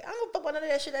plate. I don't fuck about none of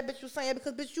that shit that bitch was saying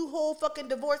because bitch, you whole fucking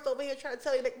divorced over here trying to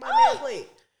tell you to make my man plate.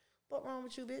 What wrong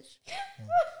with you, bitch?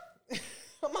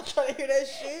 I'm not trying to hear that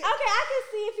shit. Okay, I can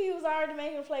see if he was already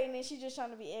making a plate and then she just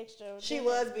trying to be extra. She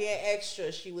was being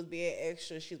extra. She was being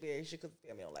extra because the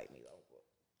family don't like me.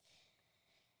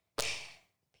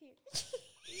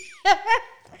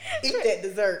 Eat that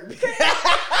dessert.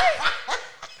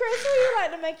 Chris, who you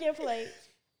like to make your plate?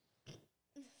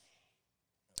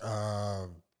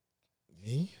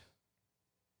 Me?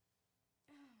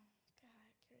 Oh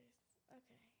God, Chris.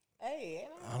 Okay. Hey,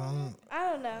 I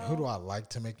don't know. Who do I like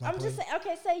to make my plate? I'm just saying.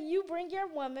 Okay, say you bring your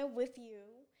woman with you.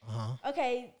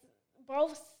 Okay,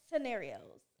 both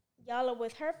scenarios. Y'all are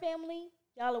with her family.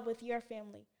 Y'all are with your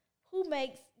family. Who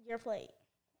makes your plate?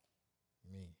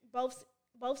 Me. Both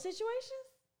situations?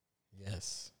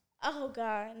 Yes. Oh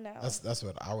God, no. That's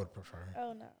what I would prefer.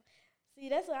 Oh no. See,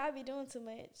 that's what I be doing too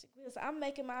much because I'm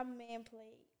making my man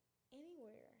plate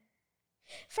anywhere.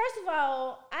 First of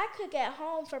all, I cook at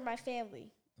home for my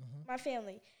family. My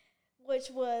family,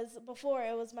 which was before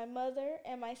it was my mother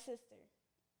and my sister.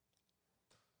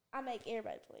 I make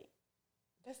everybody plate.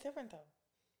 That's different though.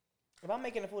 If I'm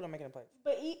making the food, I'm making a plate.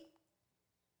 But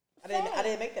I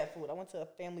didn't make that food. I went to a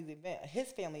family's event,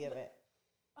 his family event.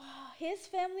 His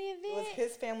family event? It was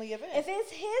his family event. If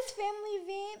it's his family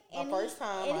event, my first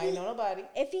time, I ain't know nobody.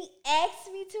 If he asks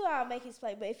me to, I'll make his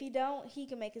plate. But if he don't, he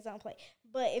can make his own plate.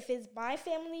 But if it's my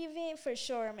family event, for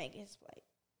sure, I'm making his plate.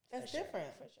 That's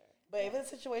different. For sure. But if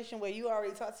it's a situation where you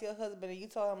already talked to your husband and you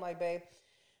told him, like, babe,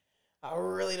 I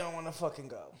really don't want to fucking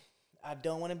go. I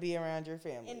don't want to be around your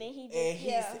family. And then he did,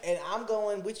 and I'm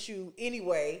going with you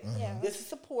anyway. Yeah. This is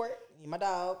support. You're my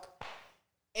dog.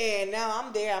 And now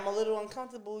I'm there. I'm a little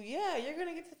uncomfortable. Yeah, you're going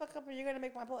to get the fuck up and you're going to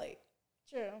make my plate.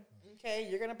 True. Okay,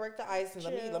 you're going to break the ice and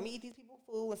let me eat these people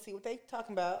food and see what they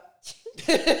talking about.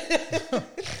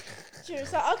 True.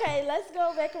 So, okay, let's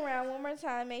go back around one more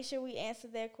time. Make sure we answer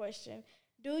that question.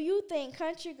 Do you think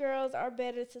country girls are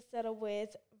better to settle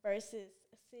with versus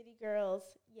city girls?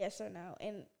 Yes or no?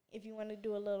 And if you want to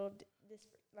do a little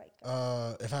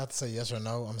if I have to say yes or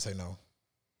no, I'm gonna say no.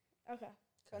 Okay.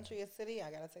 Country or city?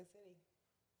 I gotta say city.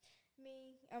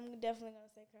 Me, I'm definitely gonna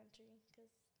say country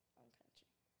because I'm country.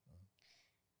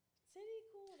 City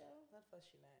cool though. Not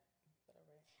fuss you not. But all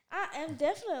right. I am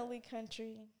definitely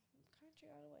country. Country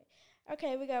all the way.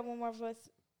 Okay, we got one more voice.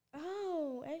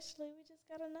 Oh, actually, we just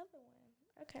got another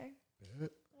one. Okay. Good.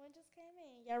 One just came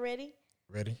in. Y'all ready?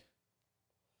 Ready?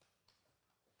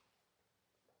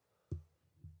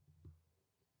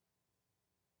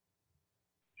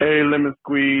 Hey, Lemon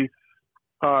Squeeze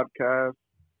podcast.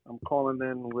 I'm calling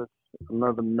in with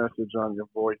another message on your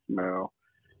voicemail.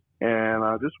 And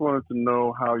I just wanted to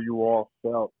know how you all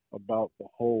felt about the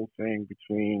whole thing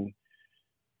between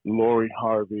Lori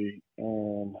Harvey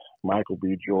and Michael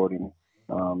B. Jordan.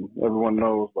 Everyone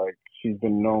knows, like, she's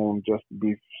been known just to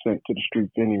be sent to the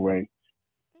streets anyway.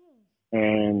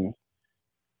 And,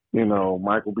 you know,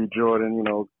 Michael B. Jordan, you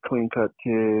know, clean cut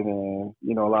kid, and,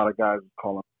 you know, a lot of guys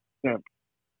call him simp.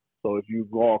 So if you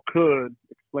all could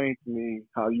explain to me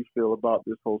how you feel about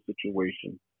this whole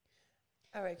situation.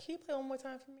 All right, can you play one more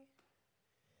time for me?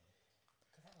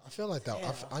 I feel like that.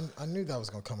 I knew that was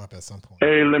gonna come up at some point.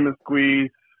 Hey, Lemon Squeeze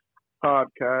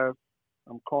podcast.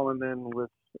 I'm calling in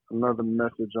with another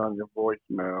message on your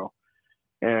voicemail.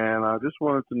 And I just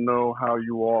wanted to know how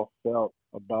you all felt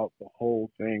about the whole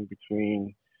thing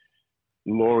between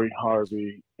Lori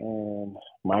Harvey and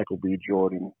Michael B.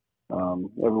 Jordan.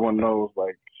 Everyone knows,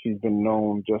 like, she's been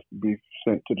known just to be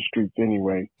sent to the streets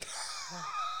anyway.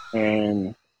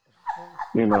 And,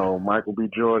 you know, Michael B.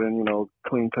 Jordan, you know,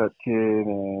 clean cut kid,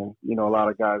 and, you know, a lot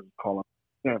of guys call him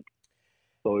simp.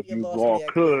 So if you all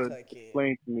could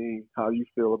explain to me how you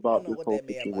feel about this whole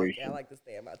situation. I like to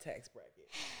stay in my tax bracket.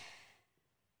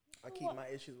 I keep my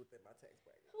issues within my tax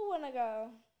bracket. Who wanna go?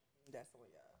 That's the way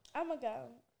y'all. I'm gonna go.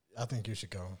 I think you should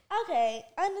go. Okay,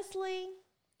 honestly,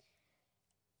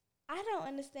 I don't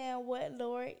understand what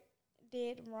Lord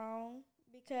did wrong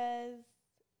because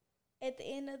at the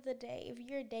end of the day, if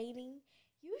you're dating,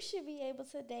 you should be able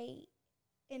to date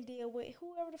and deal with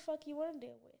whoever the fuck you want to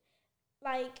deal with.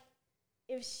 Like,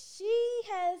 if she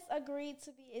has agreed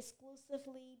to be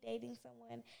exclusively dating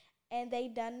someone and they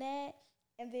done that,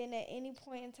 and then at any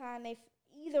point in time,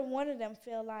 either one of them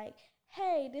feel like,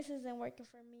 hey, this isn't working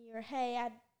for me, or hey,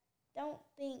 I don't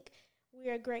think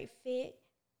we're a great fit,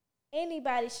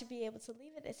 anybody should be able to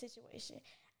leave that situation.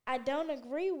 I don't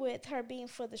agree with her being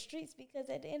for the streets because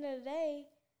at the end of the day,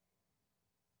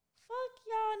 fuck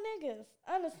y'all niggas,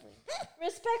 honestly.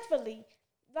 Respectfully.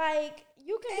 Like,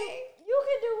 you can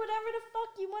do whatever the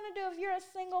fuck you want to do. If you're a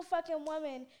single fucking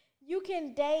woman, you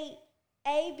can date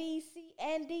A, B, C,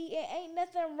 and D. It ain't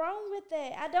nothing wrong with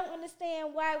that. I don't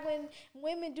understand why when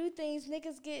women do things,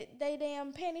 niggas get they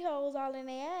damn pantyhose all in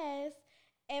their ass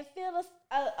and feel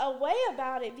a way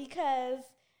about it because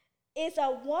it's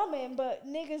a woman, but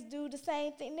niggas do the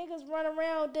same thing. Niggas run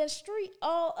around the street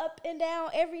all up and down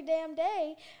every damn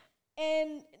day,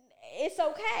 and it's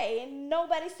okay, and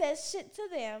nobody says shit to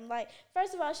them. Like,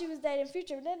 first of all, she was dating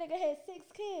Future, but that nigga had 6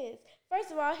 kids.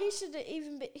 First of all, he should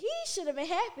have been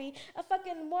happy a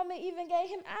fucking woman even gave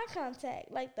him eye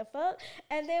contact. Like, the fuck?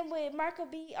 And then with Michael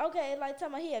B, okay, like,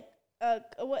 talking about he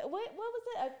what was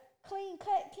it? A clean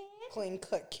cut kid? Clean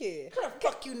cut kid. How the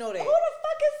fuck you know that? Who the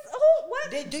fuck is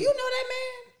what? Do you know that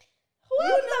man? Who Do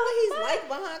you know what he's fuck? like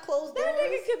behind closed doors? That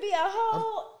nigga could be a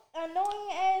whole annoying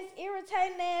ass,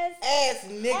 irritating ass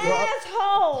nigga.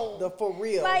 asshole. For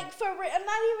real. Like, for real. I'm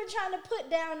not even trying to put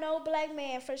down no black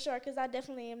man for sure, because I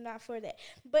definitely am not for that.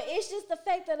 But it's just the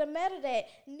fact of the matter that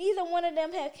neither one of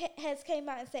them has came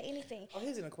out and said anything. Oh,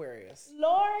 he's an Aquarius.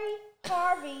 Lori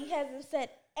Harvey hasn't said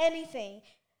anything.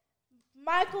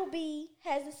 Michael B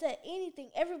hasn't said anything.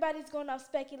 Everybody's going off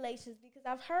speculations because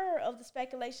I've heard of the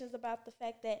speculations about the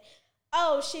fact that,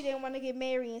 oh, she didn't want to get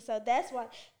married, and so that's why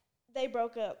they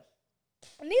broke up.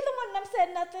 Neither one of them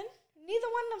said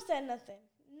nothing.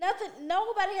 Nothing.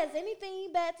 Nobody has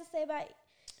anything bad to say about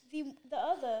the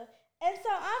other. And so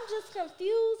I'm just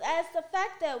confused as the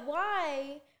fact that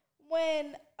why,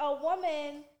 when a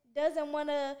woman doesn't want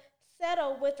to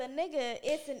settle with a nigga,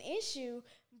 it's an issue.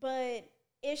 But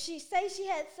if she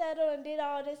had settled and did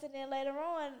all this, and then later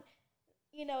on,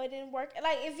 you know, it didn't work.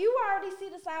 Like, if you already see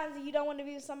the signs that you don't want to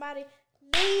be with somebody,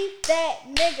 leave that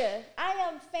nigga. I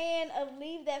am a fan of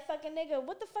leave that fucking nigga.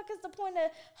 What the fuck is the point of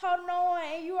holding on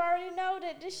and you already know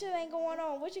that this shit ain't going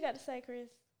on? What you got to say, Chris?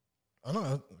 I don't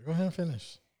know. Go ahead and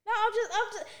finish. No,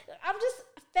 I'm just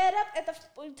fed up at the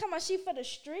talking about she for the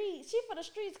streets. She for the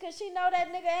streets because she know that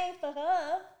nigga ain't for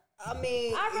her. I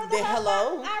mean, I'd rather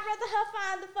her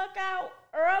find the fuck out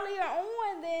earlier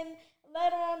on than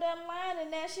later on down the line, and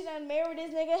now she done married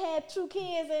this nigga, had 2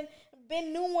 kids, and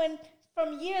been knowing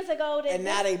from years ago that. And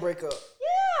now they break up.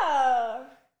 Yeah.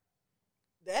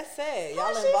 That's sad.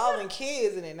 How Y'all she involving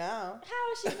kids in it now.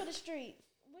 How is she for the streets?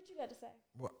 What you got to say?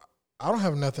 Well, I don't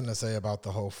have nothing to say about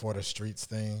the whole for the streets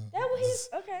thing. That what he's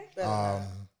okay.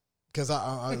 Because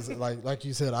I like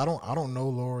you said, I don't know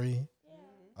Lori.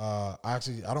 Yeah. I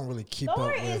don't really keep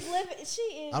Lori up with. is living. She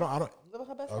is. I don't. Living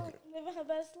her best Okay. life. living her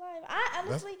best life. I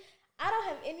honestly, I don't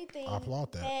have anything I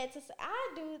applaud that. bad to say.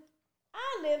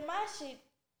 I live my shit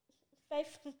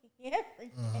faithfully every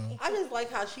day. Mm-hmm. I just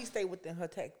like how she stay within her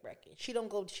tax bracket. She don't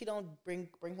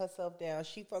bring herself down.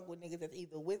 She fuck with niggas that's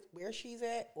either with where she's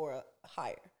at or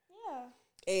higher. Yeah.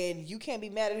 And you can't be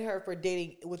mad at her for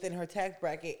dating within her tax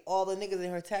bracket. All the niggas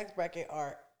in her tax bracket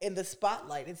are in the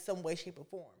spotlight in some way, shape, or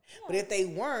form. Yeah. But if they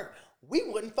weren't, we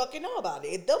wouldn't fucking know about it.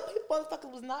 If them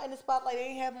motherfuckers was not in the spotlight, they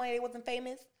didn't have money, they wasn't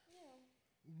famous,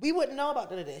 we wouldn't know about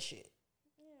none of that shit.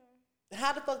 Yeah.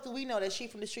 How the fuck do we know that she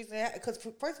from the streets? Because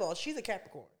first of all, she's a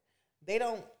Capricorn.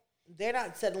 They're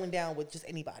not settling down with just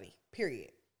anybody.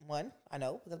 Period. One, I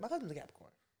know because my husband's a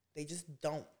Capricorn. They just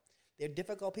don't. They're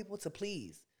difficult people to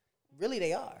please. Really,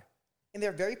 they are, and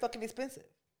they're very fucking expensive.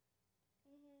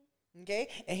 Mm-hmm. Okay,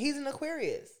 and he's an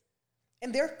Aquarius,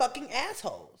 and they're fucking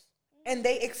assholes, and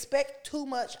they expect too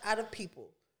much out of people.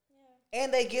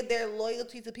 And they give their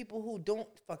loyalty to people who don't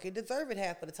fucking deserve it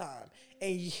half of the time.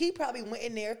 And he probably went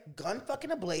in there, gun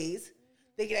fucking ablaze,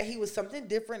 thinking that he was something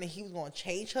different and he was going to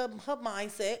change her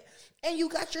mindset. And you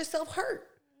got yourself hurt.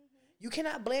 You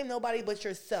cannot blame nobody but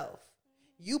yourself.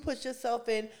 You put yourself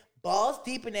in balls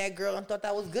deep in that girl and thought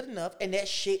that was good enough, and that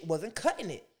shit wasn't cutting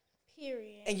it.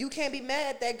 Period. And you can't be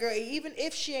mad at that girl, even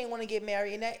if she ain't want to get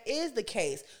married, and that is the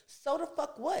case. So the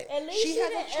fuck what? At least she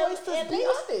has a choice to be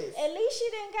honest. At least she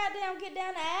didn't get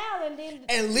down the aisle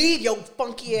and leave your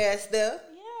funky ass there.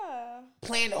 Yeah.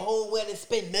 Plan the whole wedding,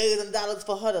 spend millions of dollars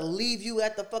for her to leave you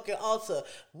at the fucking altar.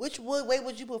 Which way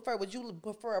would you prefer? Would you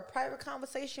prefer a private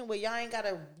conversation where y'all ain't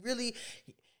gotta really?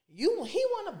 He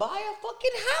want to buy a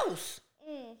fucking house.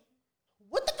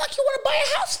 What the fuck you want to buy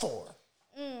a house for?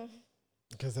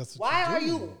 Because that's why are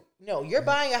you? No, you're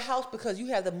buying a house because you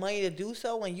have the money to do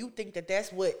so, and you think that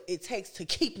that's what it takes to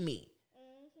keep me.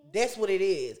 That's what it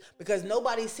is, because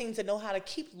nobody seems to know how to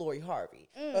keep Lori Harvey.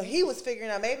 So he was figuring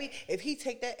out maybe if he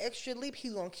take that extra leap,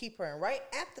 he's gonna keep her. And right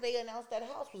after they announced that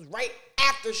house was right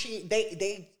after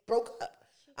they broke up.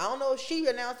 I don't know if she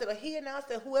announced it or he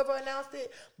announced it, whoever announced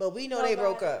it, but we know they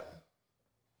broke up.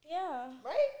 Yeah.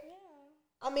 Right? Yeah.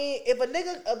 I mean, if a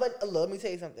nigga, let me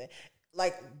tell you something.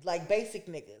 Like basic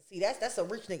niggas. See, that's a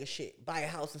rich nigga shit. Buy a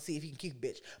house and see if he can keep a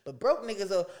bitch. But broke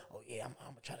niggas are, oh yeah, I'm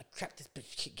gonna try to trap this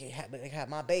bitch, have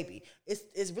my baby.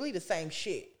 It's really the same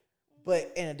shit,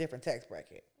 but in a different tax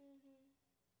bracket.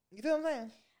 You feel what I'm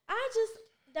saying?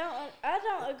 I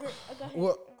don't agree. Go ahead.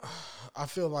 Well, I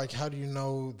feel like, how do you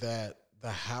know that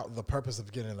the purpose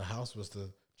of getting the house was to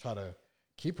try to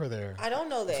keep her there? I don't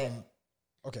know that.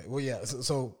 Okay, well, yeah.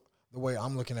 So the way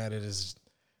I'm looking at it is,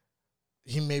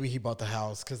 he bought the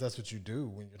house because that's what you do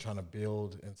when you're trying to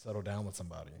build and settle down with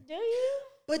somebody. Do you?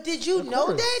 But did you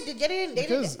know that? They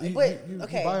didn't. You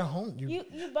buy a home. You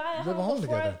buy a home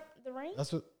together. The ring.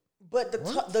 That's what. But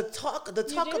the talk of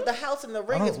the house and the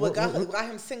ring is what got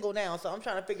him single now. So I'm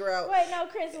trying to figure out. Wait, no,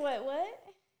 Chris. What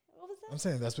was that? I'm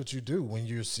saying that's what you do when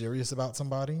you're serious about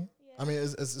somebody. Yeah. I mean,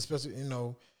 it's especially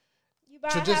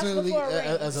traditionally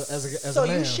as so a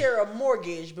man. You share a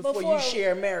mortgage before you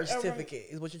share a marriage certificate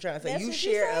is what you're trying to say. You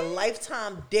share a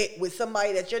lifetime debt with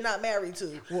somebody that you're not married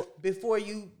to before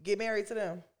you get married to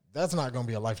them. That's not going to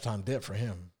be a lifetime debt for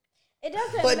him. It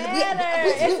doesn't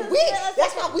matter.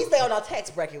 That's why we stay on our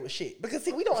tax bracket with shit, because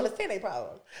see, we don't understand their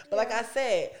problems. But like I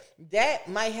said, that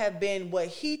might have been what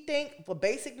he think for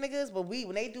basic niggas. But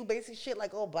when they do basic shit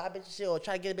like buy bitch shit or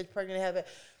try to get a bitch pregnant and have it,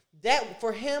 that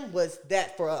for him was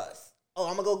that for us. Oh,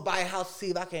 I'm gonna go buy a house to see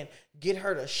if I can get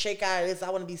her to shake out of this. I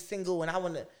want to be single and I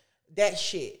want to that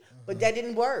shit. But that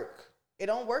didn't work. It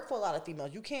don't work for a lot of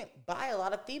females. You can't buy a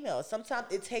lot of females. Sometimes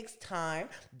it takes time.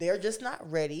 They're just not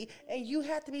ready, and you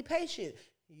have to be patient.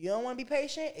 You don't want to be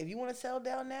patient. If you want to settle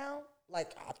down now,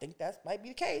 like I think that might be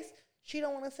the case. She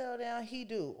don't want to settle down. He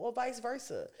do, or vice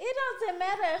versa. It doesn't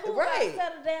matter who wants to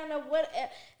settle down or what.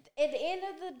 At the end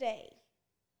of the day,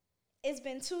 it's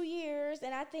been 2 years,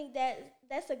 and I think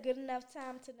that's a good enough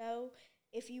time to know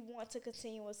if you want to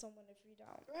continue with someone, if you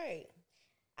don't. Right.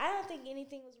 I don't think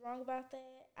anything was wrong about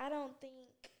that. I don't think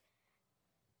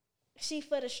she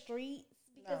for the streets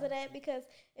because of that. Because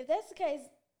if that's the case,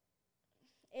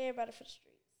 everybody for the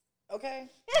streets. Okay.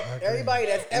 Everybody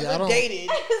that's ever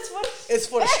dated is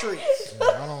for the streets.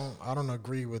 Yeah, I don't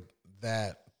agree with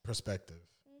that perspective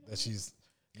that she's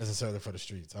necessarily for the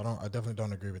streets. I definitely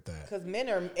don't agree with that. Because men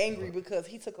are angry because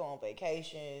he took her on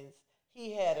vacations.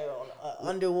 He had her on an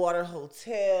underwater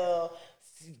hotel.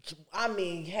 I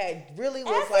mean, was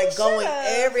As like he going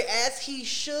should've. as he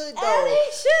should And though.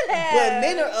 he should have. But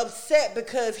men are upset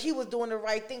because he was doing the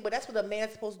right thing. But that's what a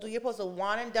man's supposed to do. You're supposed to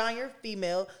wine and dine your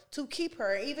female to keep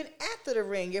her. Even after the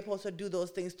ring, you're supposed to do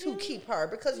those things to keep her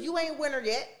because you ain't winner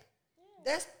yet.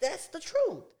 That's the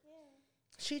truth.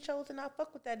 She chose to not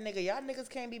fuck with that nigga. Y'all niggas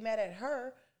can't be mad at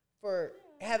her for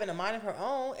having a mind of her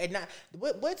own and not.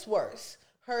 What's worse,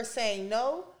 her saying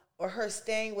no or her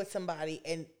staying with somebody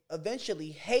and eventually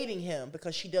hating him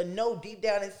because she doesn't know deep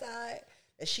down inside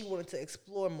that she wanted to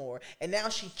explore more, and now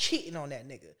she cheating on that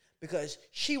nigga because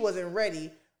she wasn't ready,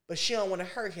 but she don't want to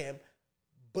hurt him,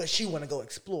 but she want to go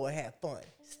explore and have fun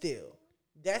still.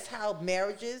 That's how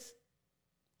marriages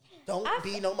don't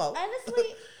be no more.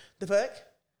 Honestly, The fuck?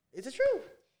 It's the truth.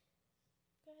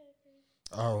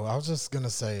 Oh, I was just gonna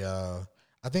say,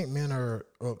 I think men are.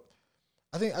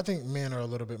 I think men are a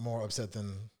little bit more upset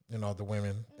than the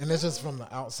women, and it's just from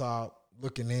the outside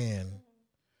looking in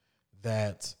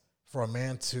that for a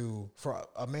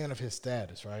man of his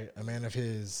status, right, a man of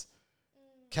his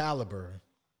caliber,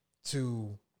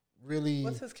 to really.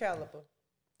 What's his caliber?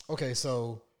 Okay,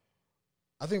 so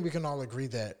I think we can all agree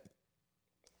that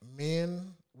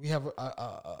men, we have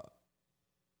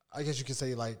I guess you could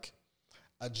say like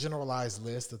a generalized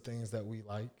list of things that we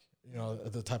like,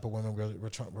 the type of women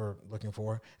we're looking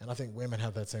for, and I think women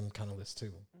have that same kind of list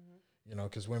too,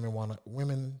 because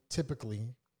women typically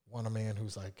want a man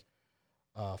who's like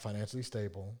financially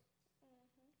stable,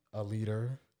 a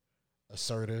leader,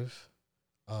 assertive,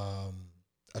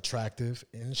 attractive,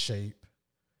 in shape,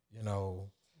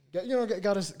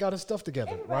 got his stuff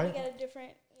together, everybody right? got a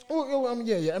different.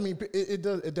 Yeah. I mean, it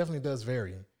does. It definitely does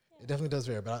vary. It definitely does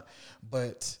vary.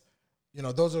 But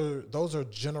those are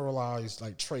generalized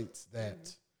like traits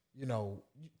that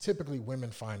typically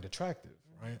women find attractive,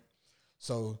 right?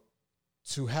 So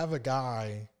to have a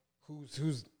guy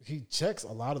he checks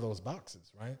a lot of those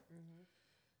boxes, right?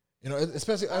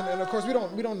 Especially and of course we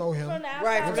don't know him From the outside,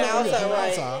 Right, from the outside,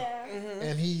 right. Yeah.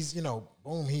 and he's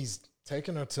boom, he's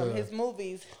taking her to From his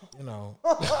movies.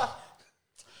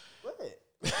 What?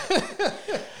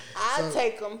 I'll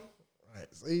take him. Right.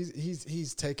 So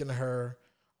he's taking her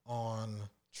on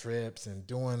trips and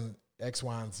doing X,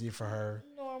 Y, and Z for her.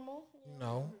 Normal.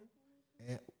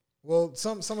 And, well,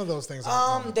 some of those things.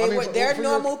 Are They're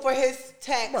normal for his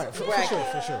tax right, for bracket.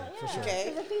 sure.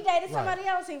 Okay. Because if he dated somebody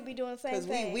else, he would be doing the same Because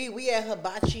thing. we had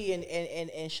hibachi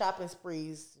and shopping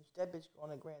sprees. That bitch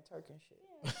going to Grand Turk and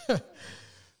shit.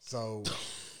 So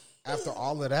after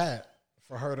all of that,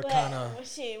 for her to But, kind of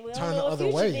shit, we turn don't the know if other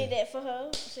Future way. did that for her.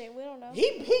 Shit, we don't know.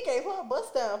 He gave her a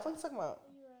bust down. What you talking about?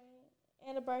 You right.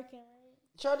 And a Birkin,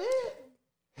 right? Sure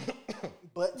did.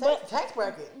 but tax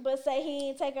bracket. But say he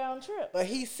ain't take her on a trip. But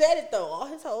he said it though. All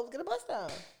his hoes get a bust down.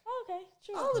 Okay,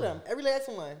 true. All of them. Every last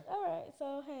one. All right,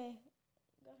 so hey,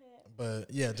 go ahead.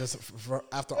 But yeah, just for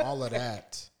after all of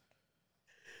that,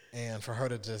 and for her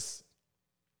to just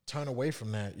turn away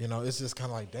from that, it's just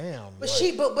kind of like, damn. But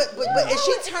like, is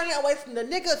she turning away from the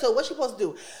nigga? So what's she supposed to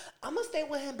do? I'm gonna stay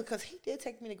with him because he did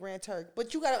take me to Grand Turk.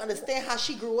 But you gotta understand how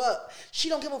she grew up. She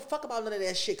don't give a fuck about none of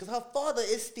that shit because her father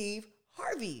is Steve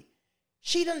Harvey.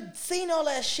 She done seen all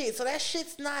that shit, so that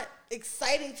shit's not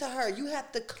exciting to her. You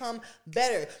have to come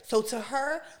better. So to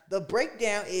her, the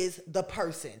breakdown is the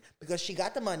person because she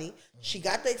got the money, she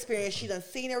got the experience, she done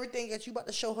seen everything that you about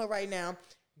to show her right now.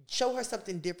 Show her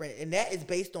something different, and that is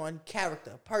based on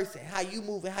character, person, how you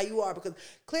move and how you are, because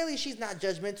clearly she's not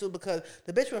judgmental because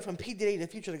the bitch went from P. Diddy to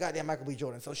Future to goddamn Michael B.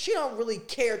 Jordan. So she don't really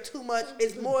care too much.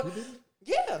 It's more,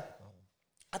 yeah.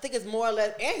 I think it's more or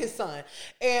less, and his son.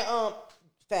 And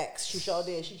facts, she sure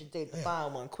did. She just dated the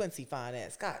fine one, Quincy fine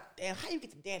ass. God damn, how you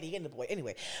get the daddy and the boy?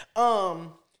 Anyway,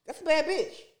 that's a bad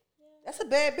bitch. That's a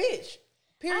bad bitch.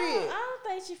 Period. I don't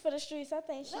think she's for the streets. I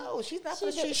think she's not for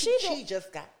the she- streets. she She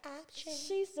just got options.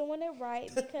 she's doing it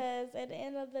right because at the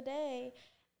end of the day,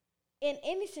 in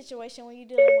any situation when you're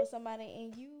dealing with somebody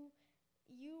and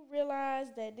you realize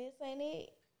that this ain't it,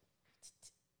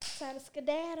 time to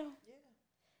skedaddle.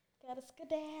 Yeah. Gotta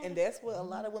skedaddle. And that's what a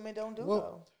lot of women don't do.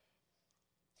 Well,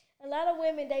 A lot of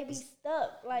women, they be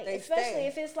stuck. Like, They especially stay.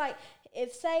 if it's like,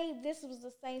 if say this was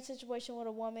the same situation with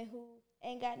a woman who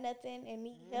ain't got nothing and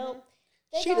need help.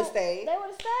 She'd have stayed. They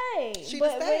would have stayed. She'd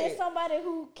But have when stayed. it's somebody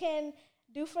who can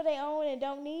do for their own and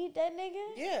don't need that nigga.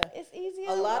 Yeah. It's easier.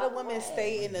 A to lot of walk women away.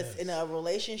 stay in a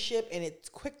relationship and it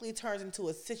quickly turns into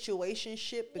a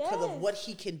situationship because of Yes. what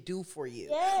he can do for you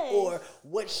Yes. or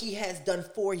what he has done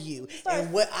for you start-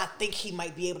 and what I think he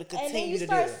might be able to And then continue you to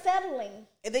start do. settling.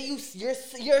 And then you're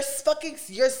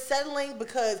settling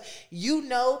because you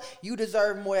know you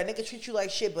deserve more. That nigga treat you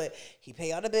like shit, but he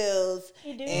pay all the bills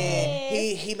He do and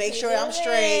this, he make he sure do I'm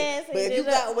straight. this, But he if do you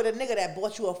that. got with a nigga that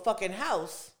bought you a fucking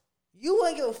house, you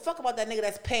wouldn't give a fuck about that nigga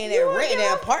that's paying that You rent in don't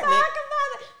that give a apartment. fuck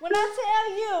about it. When I tell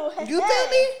you, You feel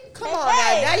me? Come on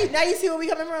hey, now. Now you see where we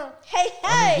coming from. Hey, hey.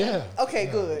 I mean, yeah. Okay,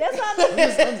 good. That's what I'm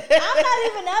not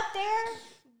even up there,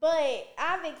 but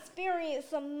I've experienced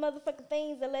some motherfucking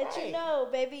things that let you Right. know,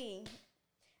 baby.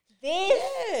 This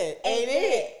Yeah, ain't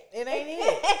it? It ain't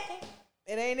it.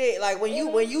 It ain't it. Like when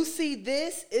you see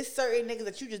this, it's certain niggas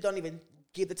that you just don't even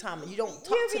give the time. You don't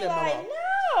talk You to be them no like, more.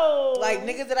 no. Like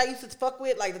niggas that I used to fuck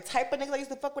with, like the type of niggas I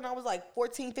used to fuck when I was like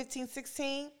 14, 15,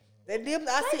 16.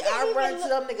 I run into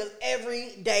them niggas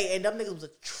every day, and them niggas was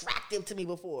attractive to me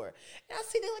before. And I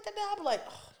see them like that now, I be like,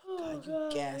 oh, God, you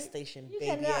gas station You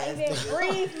baby cannot ass even niggas.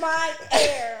 breathe my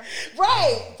air.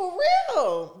 Right, for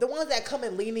real. The ones that come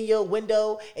and lean in your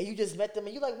window, and you just met them,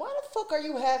 and you like, why the fuck are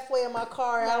you halfway in my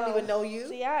car? I don't even know you.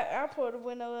 See, I pulled the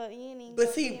window up. You ain't even But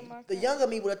go see, in my the car. younger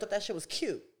me would have thought that shit was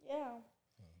cute. Yeah.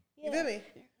 You feel me?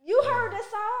 You heard the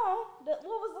song. What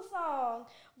was the song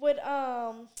with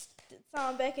the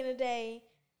song back in the day?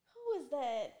 Who was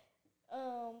that?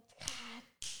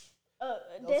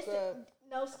 No Scrub.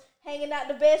 no, hanging out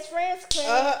the best friends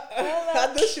clinic.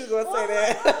 I knew she was gonna say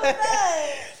that. What was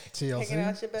that? TLC. Hanging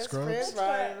out your best Scrubs. friends,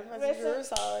 right?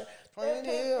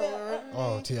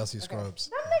 Oh, TLC Scrubs.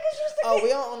 Them niggas used to Oh, get, we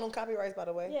don't own no copyrights, by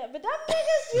the way. yeah, but them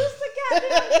niggas used to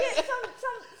goddamn get some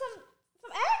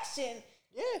action.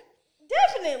 Yeah,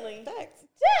 Definitely. facts.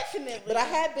 Definitely. But I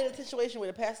had been in a situation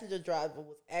where the passenger driver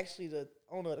was actually the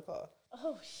owner of the car.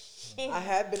 Oh shit. I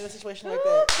had been in a situation like Ooh,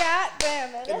 that. God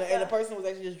damn it. And the person was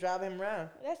actually just driving him around.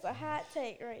 That's a hot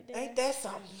take right there. Ain't that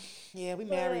something? Yeah, we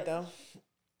married though.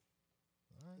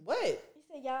 What? You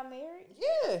said y'all married?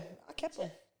 Yeah, I kept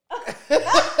him. Oh.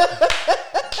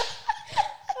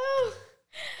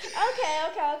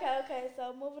 Okay.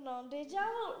 So moving on. Did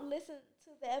y'all listen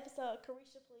to the episode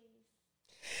Carisha Please?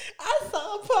 I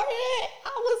saw a part of it.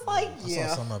 I was like, I yeah.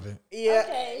 saw some of it. Yeah.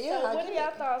 Okay, yeah, so I what get are y'all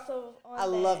it. thoughts on I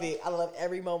that? love it. I love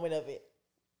every moment of it.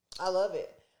 I love it.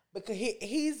 Because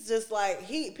he's just like,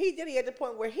 P. Diddy at the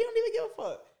point where he don't even give a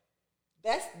fuck.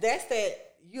 That's that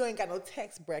you ain't got no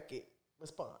tax bracket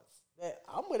response. That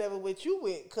I'm whatever with you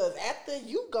with. Because after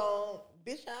you gone,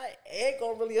 bitch, it ain't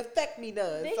gonna really affect me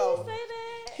none. Did so he say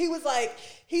that? he was like,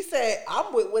 he said,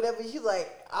 I'm with whatever you like.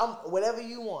 I'm whatever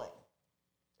you want.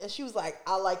 And she was like,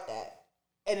 I like that.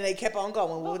 And then they kept on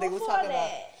going with what they was before talking about.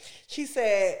 that? She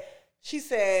said,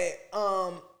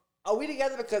 are we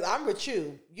together because I'm with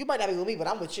you? You might not be with me, but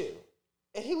I'm with you.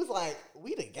 And he was like,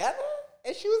 we together?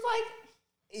 And she was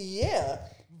like, yeah.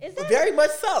 Is that- very much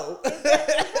so. Is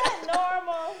that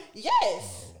normal?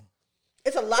 Yes.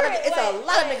 It's a lot of Chris, of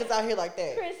wait. niggas out here like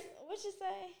that. Chris, what you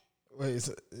say? Wait,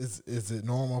 is it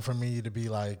normal for me to be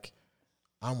like,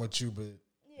 I'm with you, but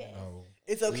Yeah. you know,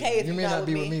 It's okay if you you're may not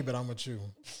be with with me, but I'm with you.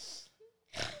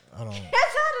 I don't.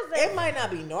 That's how does It might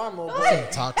not be normal, Go but ahead.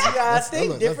 you Toxic. gotta That's- think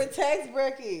look, different tax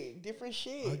bracket, different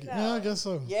shit. Yeah, I guess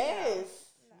so. Yes.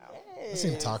 It Yes.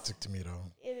 seems toxic to me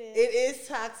though. It is. It is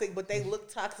toxic, but they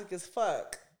look toxic as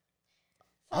fuck.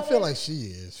 I feel like she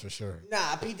is for sure.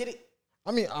 Nah, P Diddy.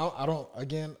 I mean, I don't.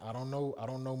 Again, I don't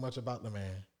know much about the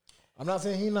man. I'm not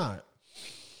saying he not,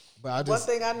 but I One just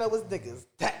thing I know is niggas.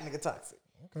 That nigga toxic.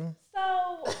 okay.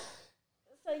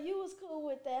 So you was cool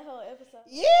with that whole episode?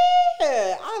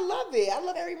 Yeah, I love it. I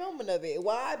love every moment of it.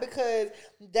 Why? Because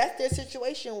that's their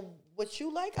situation. What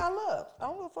you like, I love. I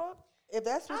don't give a fuck. If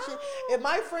that's what if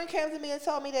my friend came to me and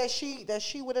told me that she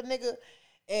with a nigga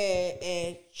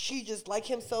and she just like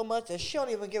him so much that she don't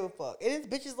even give a fuck. And it's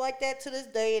bitches like that to this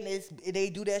day, and they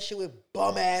do that shit with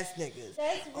bum ass niggas.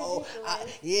 That's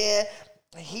ridiculous. Yeah,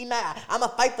 he not. I'ma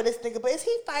fight for this nigga, but is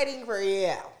he fighting for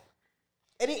you?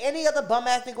 Any other bum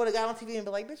ass nigga would have got on TV and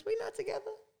be like, bitch, we not together.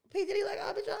 P Diddy like,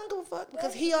 oh, bitch, I don't give a fuck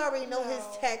because he already know his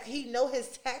tax. He know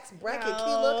his tax bracket.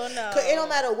 No. Cause it don't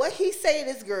matter what he say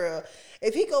to this girl.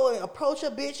 If he go and approach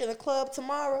a bitch in a club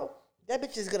tomorrow, that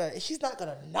bitch is she's not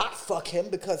gonna not fuck him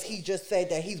because he just said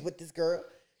that he's with this girl.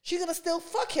 She's gonna still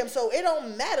fuck him. So it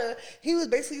don't matter. He was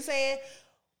basically saying,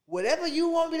 whatever you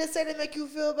want me to say to make you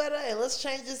feel better, and let's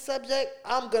change this subject,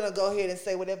 I'm gonna go ahead and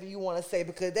say whatever you want to say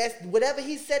because that's whatever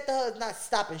he said to her is not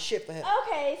stopping shit for him.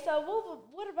 Okay, so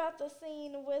what about the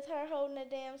scene with her holding the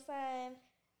damn sign?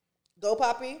 Go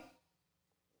Poppy.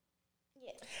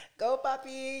 Yes. Go,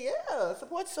 Poppy. Yeah.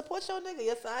 Support your nigga,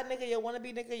 your side nigga, your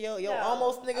wannabe nigga, your No,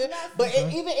 almost nigga. I'm not- But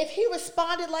even if he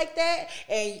responded like that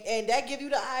and that give you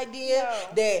the idea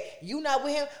No. that you not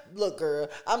with him, look, girl,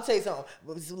 I'm tell you something.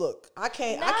 Look, I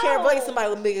can't No. rate somebody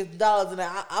with $1 million and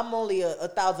I'm only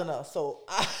 1,000 up. So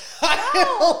I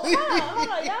Hold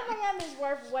on. Y'all Miami's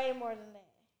worth way more than that.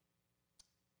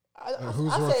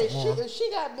 Who's I worth said more?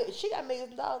 she got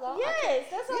 $millions. Yes,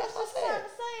 that's what Yes, I was just I said. trying to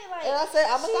say. Like, And I said,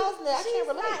 I'm 1,000 there. I she's can't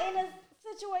relate. not in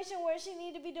a situation where she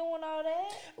need to be doing all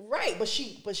that. Right, but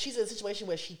she's in a situation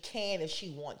where she can if she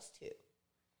wants to.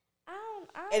 I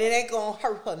don't. And it ain't gonna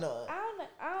hurt her none.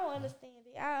 I don't understand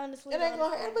it. I honestly It don't ain't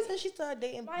gonna hurt. understand Ever since it. she started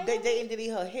dating, Miami- dating Diddy,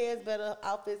 her hair's better, her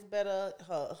outfit's better.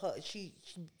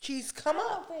 She's come I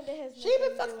don't up. think that has She nothing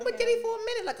been to fucking do with him. Diddy for a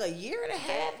minute, like a year and a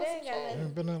half. They ain't got Or nothing. some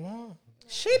Ain't been that long. shit.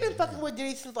 She been fucking with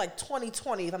Diddy since like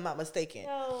 2020, if I'm not mistaken.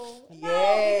 No,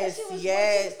 Yes, because she was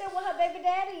yes. still with her baby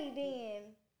daddy then.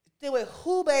 They with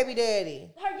who, baby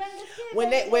daddy? Her youngest kid. When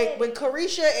baby when daddy.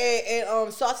 Carisha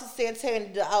and Saucy Santana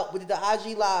did the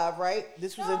IG live, right?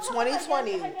 This was No, in I'm talking about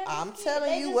 2020. her youngest I'm kid. telling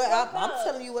They you just what broke I'm up.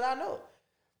 telling you what I know.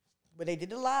 But they did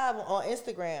the live on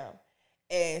Instagram,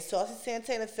 and Saucy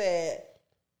Santana said,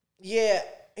 "Yeah."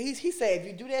 He said, "If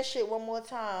you do that shit one more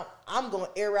time, I'm gonna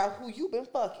air out who you been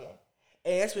fucking."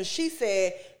 And that's when she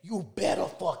said, "You better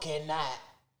fucking not.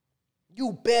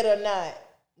 You better not."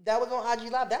 That was on IG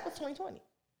live. That was 2020.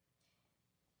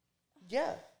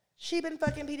 Yeah. She been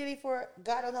fucking P. Diddy for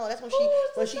God knows how long. That's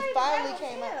when she finally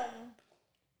came out.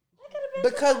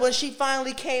 Because when she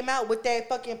finally came out with that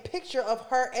fucking picture of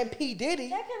her and P. Diddy.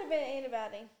 That could have been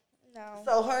anybody. No.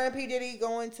 So her and P. Diddy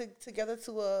going together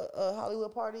to a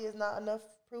Hollywood party is not enough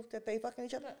proof that they fucking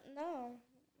each other? No.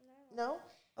 No?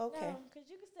 Okay. No, because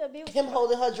you can still be with Him somebody.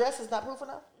 holding her dress is not proof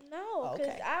enough? No, because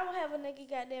Okay. I will have a nigga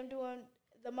goddamn doing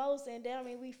the most, and that don't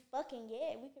mean we fucking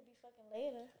yet. We could be fucking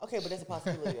later. Okay, but that's a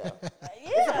possibility though. Yeah,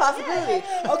 It's a possibility.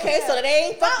 yeah. Okay, so they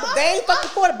ain't fucked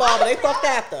before the ball, but they fucked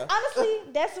after. Honestly,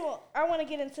 that's what I want to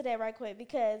get into that right quick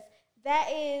because that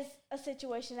is a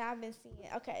situation I've been seeing.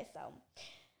 Okay, so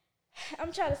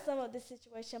I'm trying to sum up this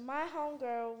situation. My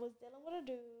homegirl was dealing with a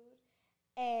dude,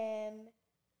 and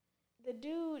the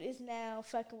dude is now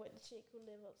fucking with the chick who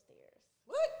live upstairs.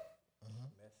 What?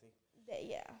 Mm-hmm. That,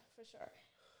 yeah, for sure.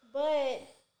 But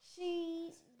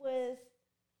she was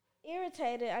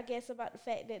irritated, I guess, about the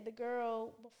fact that the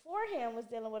girl before him was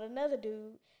dealing with another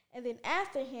dude, and then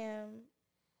after him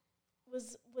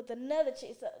was with another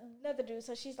chick, so another dude.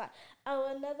 So she's like,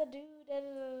 "Oh, another dude." Da, da,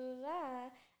 da, da,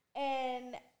 da.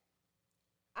 And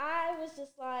I was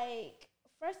just like,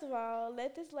 first of all,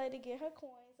 let this lady get her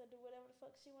coins or do whatever the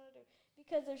fuck she want to do.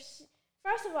 Because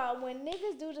first of all, when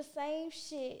niggas do the same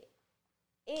shit,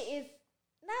 it is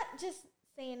not just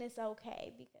saying it's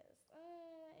okay because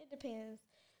it depends.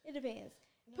 It depends.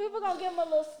 People gonna give them a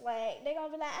little slack. They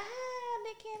gonna be like,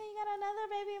 Nick Cannon got another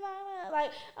baby mama.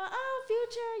 Like,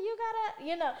 Future, you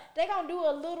gotta, they gonna do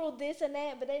a little this and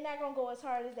that, but they not gonna go as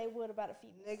hard as they would about a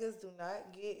female. Niggas do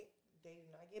not get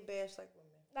bashed like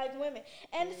women. Like women.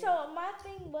 And so my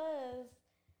thing was,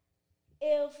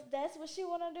 if that's what she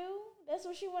want to do, that's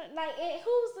what she want. Like,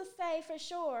 who's to say for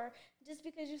sure? Just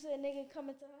because you said nigga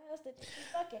coming to her house that she's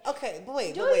fucking. Okay, but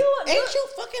wait, Do Ain't you- you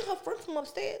fucking her friend from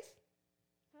upstairs?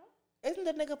 Huh? Isn't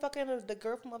the nigga fucking the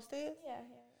girl from upstairs? Yeah.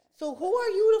 So who are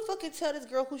you to fucking tell this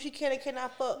girl who she can and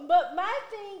cannot fuck? But my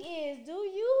thing is, do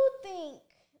you think?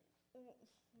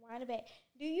 Wind it back.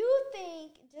 Do you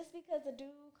think just because a dude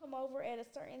come over at a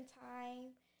certain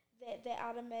time that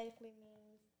automatically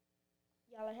means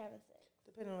y'all are having sex?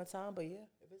 Depending on the time, but yeah,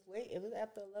 if it's late, if it's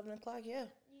after 11 o'clock, yeah.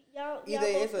 Y'all Either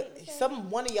both it's think the same?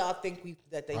 one of y'all think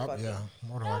that they fucking. Yeah,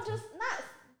 more than No, likely. just not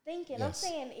thinking. I'm Yes.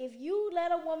 saying if you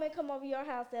let a woman come over your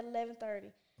house at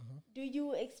 11:30, do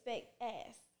you expect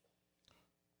ass?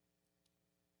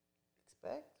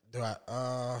 Expect? Do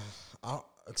I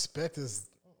expect is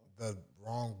the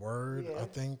wrong word. Yeah. I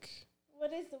think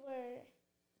What is the word?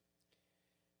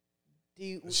 Do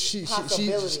you she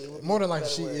possibility would be more than the likely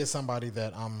better she word. is somebody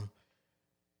that I'm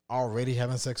already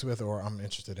having sex with or I'm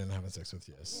interested in having sex with.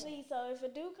 Yes. Please, so if a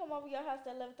dude come over your house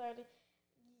at 11:30,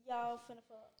 y'all finna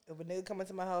fuck. If a nigga come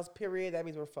into my house, period, that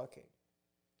means we're fucking.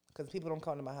 Because people don't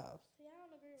come to my house. See, I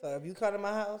don't agree with So that. if you come to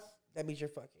my house, that means you're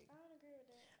fucking. I don't agree with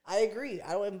that. I agree.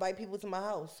 I don't invite people to my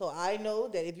house. So I know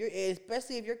that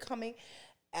especially if you're coming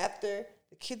after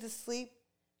the kids asleep,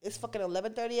 it's fucking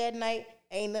 11:30 at night,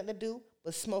 ain't nothing to do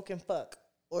but smoke and fuck.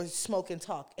 Or smoke and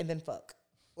talk and then fuck.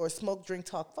 Or smoke, drink,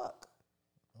 talk, fuck.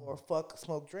 Or fuck,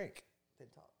 smoke, drink, then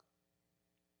talk.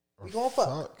 Or We gonna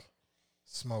fuck.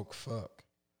 Smoke, fuck,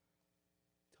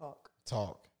 Talk.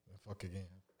 talk, and fuck again.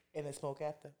 And then smoke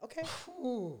after. Okay.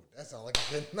 Ooh, that sounds like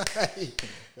a good night.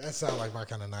 That sounds like my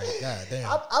kind of night. God damn.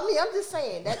 I mean, I'm just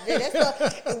saying that's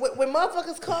the, when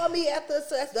motherfuckers call me after.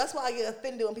 So that's why I get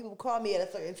offended when people call me at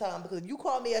a certain time, because if you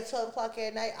call me at 12 o'clock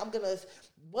at night, I'm gonna.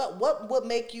 What would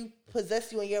make you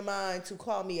possess you in your mind to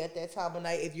call me at that time of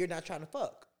night if you're not trying to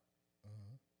fuck?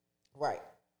 Mm-hmm. Right.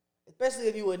 Especially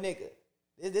if you a nigga.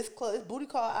 This booty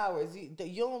call hours. You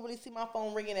don't really see my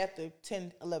phone ringing after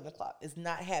 10, 11 o'clock. It's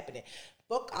not happening.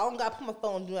 Fuck, I don't got to put my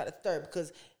phone do not disturb,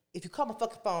 because if you call my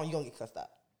fucking phone, you don't get cussed out.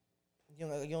 You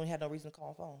don't have no reason to call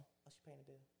my phone unless you're paying the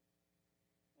bill.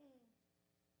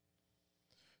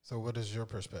 So what is your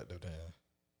perspective then?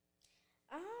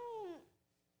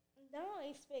 Don't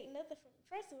expect nothing from.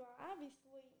 First of all, I'll be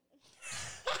sweet.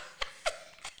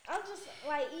 I'm just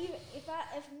like, even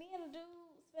if me and a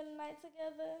dude spend the night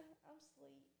together, I'm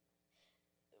sweet.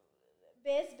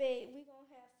 Best bet, we gonna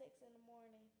have sex in the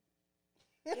morning.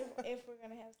 if we're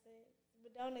gonna have sex,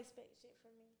 but don't expect shit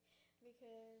from me,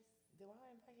 because. Then why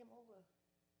invite him over?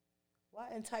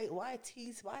 Why entice him?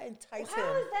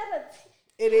 How is that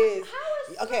It is.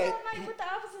 How is okay. Like with the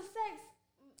opposite sex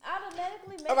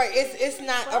automatically? All right, it's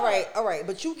not all right,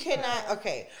 but you cannot.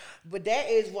 Okay, but that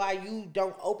is why you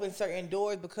don't open certain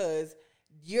doors, because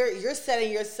you're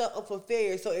setting yourself up for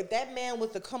failure. So if that man was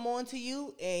to come on to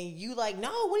you and you like, no,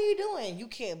 what are you doing? You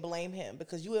can't blame him,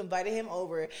 because you invited him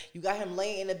over. You got him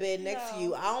laying in the bed next to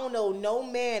you. I don't know no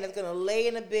man that's gonna lay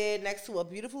in the bed next to a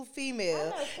beautiful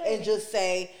female and just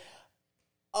say,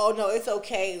 oh no, it's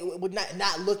okay. Would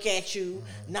not look at you,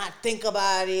 not think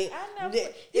about it. I know.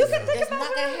 You can think about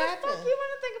whatever the fuck you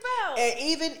want to think about. And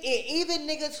even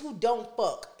niggas who don't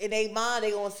fuck, in their mind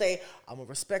they gonna say, I'm gonna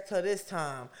respect her this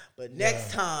time, but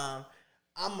next time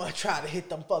I'm gonna try to hit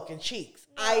them fucking cheeks.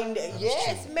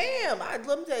 Yes, ma'am.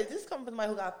 Let me tell you, this comes from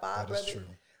somebody who got 5 brothers. True.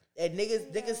 And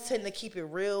niggas tend to keep it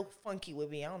real funky with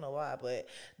me. I don't know why, but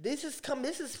this is from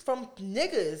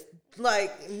niggas.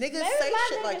 Like, niggas say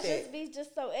shit like that. Just be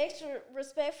just so extra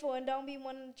respectful and don't be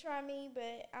wanting to try me,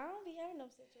 but I don't be having no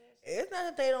situations. It's not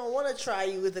that they don't want to try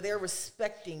you, it's that they're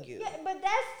respecting you. Yeah, but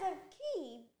that's the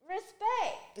key.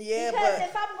 Respect. Yeah, because but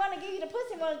if I'm gonna give you the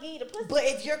pussy, I'm gonna give you the pussy. But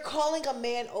if you're calling a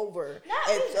man over, not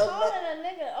me calling a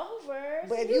nigga over.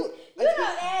 But if you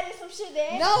done added some shit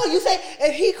there. No, you say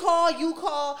if he call, you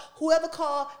call. Whoever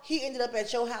called, he ended up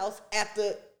at your house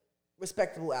after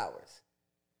respectable hours.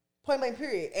 Point blank.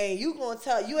 Period. And you gonna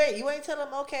tell you ain't telling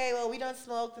him, okay, well, we done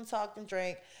smoked and talked and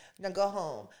drank. Now go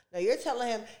home. Now you're telling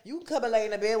him you can come and lay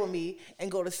in the bed with me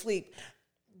and go to sleep.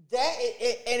 That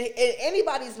in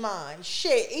anybody's mind,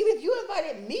 shit. Even if you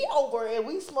invited me over and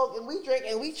we smoke and we drink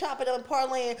and we chop it up and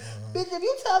parlaying, bitch. If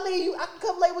you tell me I can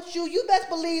come lay with you, you best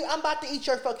believe I'm about to eat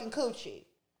your fucking coochie,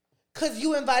 cause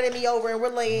you invited me over and we're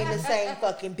laying in the same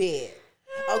fucking bed.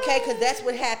 Okay, cause that's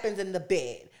what happens in the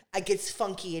bed. It gets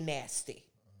funky and nasty.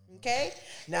 Okay.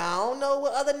 Now I don't know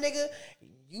what other nigga.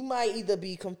 You might either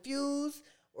be confused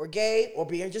or gay or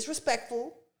being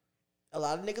disrespectful. A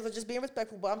lot of niggas are just being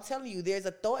respectful, but I'm telling you, there's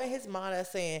a thought in his mind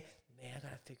that's saying, man, I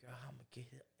gotta figure out how I'm gonna get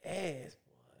his ass,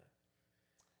 boy.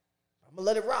 I'm gonna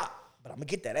let it rock, but I'm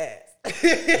gonna get that ass. I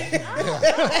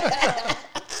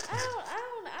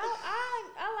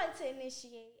like to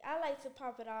initiate. I like to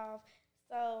pop it off.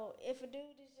 So if a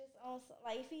dude is just on,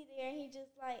 like, if he there and he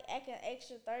just like acting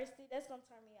extra thirsty, that's gonna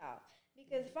turn me off.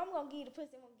 Because if I'm gonna give you the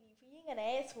pussy, I'm gonna give you. If you ain't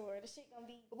gonna ask for it, the shit gonna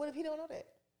be. But what if he don't know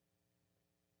that?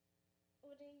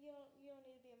 Well, then you don't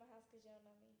need to be in my house because you don't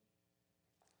know me.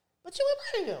 But you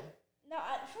invited him. No,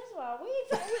 first of all, you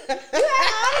had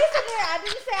all this in there. I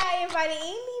didn't say I invited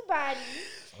anybody.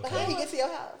 Okay. But how did he get to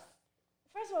your house?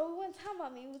 First of all, we weren't talking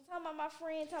about me. We were talking about my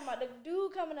friend, talking about the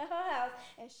dude coming to her house,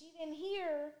 and she didn't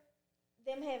hear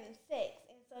them having sex.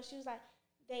 And so she was like,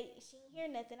 she didn't hear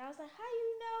nothing. I was like, how you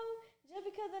know just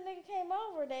because the nigga came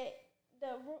over that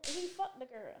he fucked the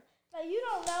girl? Like, you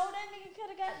don't know. That nigga could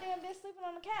have goddamn been sleeping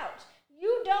on the couch.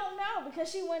 You don't know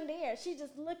because she wasn't there. She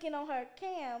just looking on her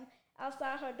cam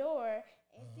outside her door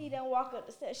and see them walk up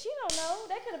the steps. She don't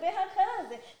know. That could have been her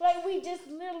cousin. Like, we just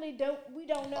literally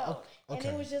don't know. Okay. And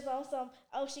it was just on some,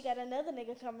 she got another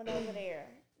nigga coming over there.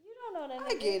 You don't know that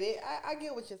nigga. I get it. I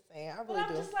get what you're saying. I really do. But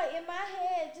I'm just like, in my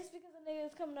head, just because a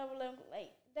nigga is coming over,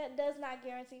 like, that does not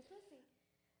guarantee pussy.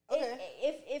 Okay.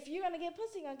 If you're going to get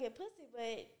pussy, you're going to get pussy,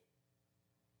 but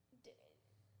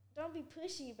don't be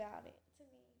pushy about it to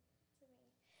me.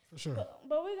 For sure.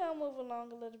 But we're going to move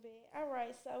along a little bit. All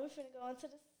right, so we're finna go into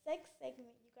the sex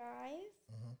segment, you guys.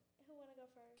 Mm-hmm. Who want to go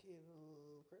first?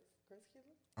 Chris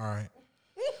Kidler? All right.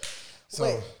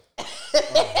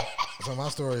 So my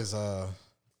story is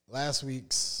last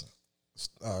week's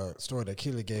story that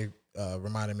Keely gave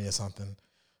reminded me of something.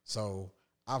 So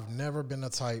I've never been the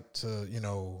type to,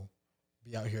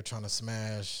 be out here trying to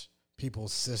smash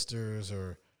people's sisters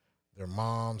or their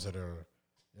moms or their,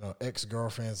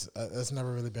 ex-girlfriends. That's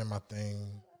never really been my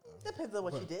thing. Depends on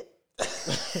what you did.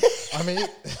 I mean,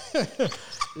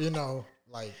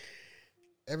 like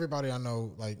everybody I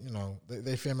know, like,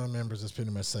 they family members is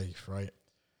pretty much safe, right?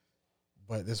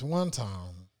 But this one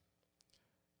time,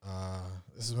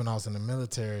 this is when I was in the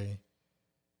military.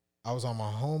 I was on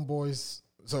my homeboys.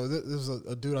 So this was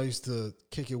a dude I used to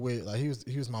kick it with. Like he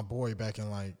was my boy back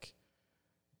in like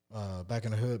back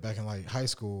in the hood, back in like high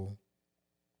school.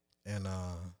 And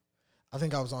I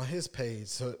think I was on his page.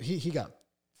 So he got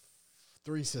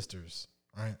 3 sisters,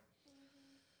 right?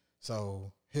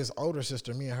 So his older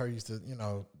sister, me and her used to,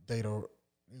 date or,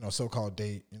 so-called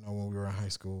date, when we were in high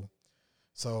school.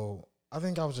 So I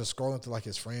think I was just scrolling through like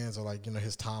his friends or like,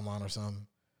 his timeline or something.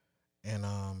 And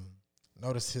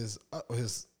noticed his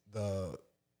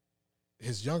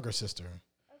younger sister.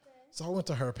 Okay. So I went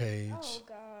to her page. Oh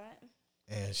God.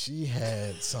 And she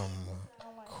had some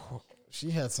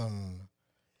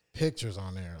pictures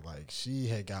on there. Like she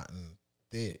had gotten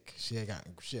thick. She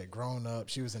had grown up.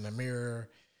 She was in the mirror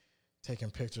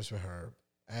taking pictures with her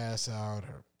ass out,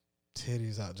 her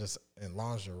titties out, just in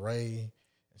lingerie,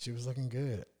 and she was looking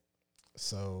good.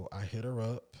 So I hit her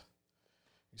up.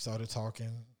 We started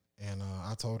talking, and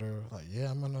I told her like,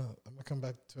 "Yeah, I'm gonna come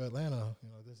back to Atlanta,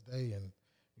 this day, and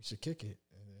we should kick it."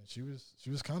 And then she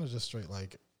was kind of just straight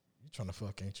like, "You trying to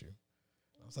fuck, ain't you?"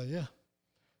 I was like, "Yeah."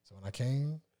 So when I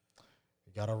came,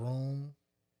 we got a room,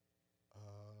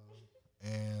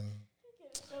 and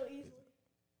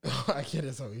I get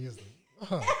it so easily.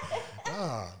 What?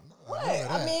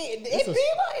 I mean, it be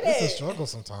like that. It's a struggle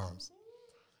sometimes.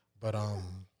 But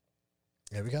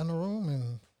yeah, we got in the room,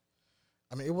 and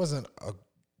I mean, it wasn't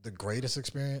the greatest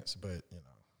experience, but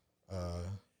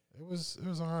it was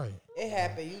all right. It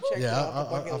happened. You checked off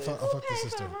the bucket list. I fucked the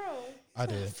sister. I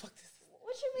did.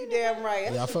 What you You mean? damn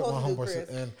right. That's Yeah, I what fucked you're my supposed to homeboy, do,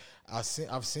 Chris. and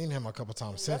I've seen him a couple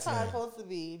times since That's how then. it's supposed to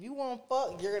be. If you want to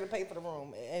fuck, you're gonna pay for the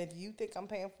room. And if you think I'm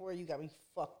paying for it, you got me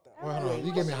fucked up. Well, hold on.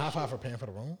 You gave me a high five for paying for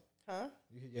the room. Huh?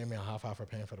 You gave me a high five for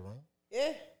paying for the room.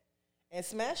 Yeah. And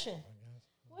smashing.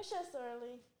 What's your story,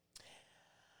 Lee?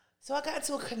 So I got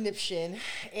into a conniption,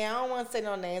 and I don't want to say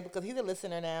no names because he's a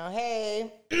listener now.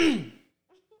 Hey, okay,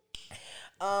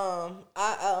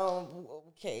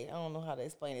 I don't know how to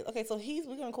explain it. Okay, so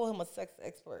we're gonna call him a sex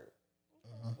expert.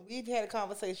 We've had a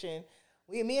conversation.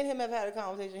 Me and him have had a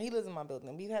conversation. He lives in my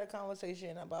building. We've had a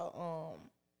conversation about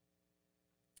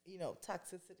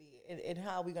toxicity and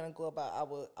how we're gonna go about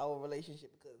our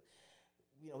relationship because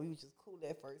we was just cool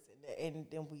at first and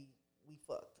then we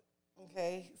fucked.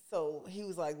 Okay, so he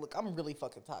was like, "Look, I'm really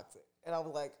fucking toxic," and I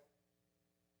was like,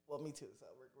 "Well, me too." So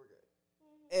we're good.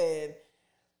 And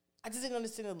I just didn't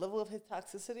understand the level of his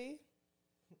toxicity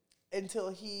until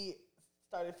he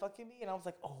started fucking me, and I was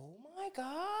like, "Oh my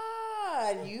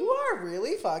God, you are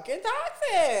really fucking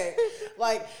toxic!"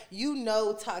 Like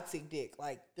toxic dick,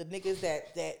 like the niggas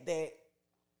that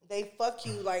they fuck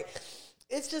you. Like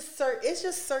it's just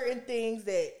certain things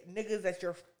that niggas that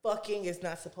you're fucking is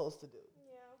not supposed to do.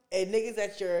 And niggas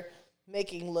that you're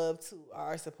making love to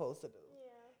are supposed to do.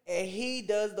 Yeah. And he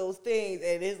does those things,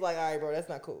 and it's like, all right, bro, that's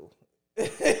not cool.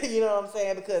 You know what I'm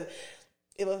saying? Because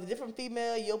if a different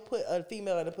female, you'll put a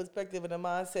female in a perspective and a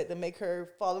mindset to make her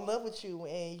fall in love with you,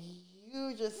 and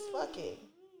you just fucking,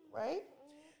 right?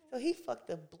 So he fucked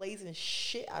the blazing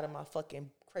shit out of my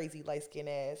fucking crazy light-skinned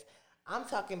ass. I'm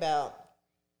talking about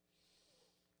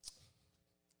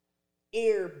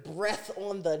ear breath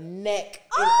on the neck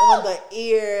and on the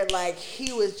ear, like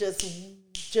he was just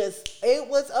it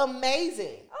was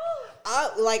amazing.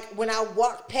 When I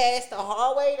walked past the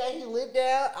hallway that he lived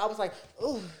down, I was like,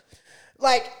 ooh,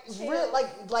 real,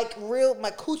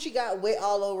 my coochie got wet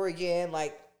all over again,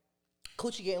 like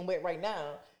coochie getting wet right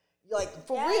now, like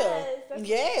for real.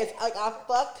 Yes, like I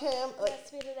fucked him,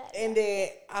 and then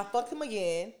I fucked him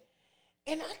again,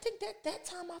 and I think that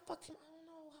time I fucked him, I don't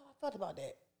know how I felt about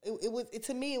that.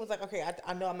 To me, it was like, okay,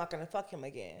 I know I'm not going to fuck him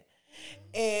again.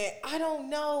 And I don't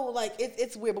know, like,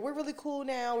 it's weird, but we're really cool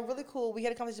now. We're really cool. We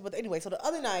had a conversation, but anyway, so the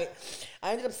other night, I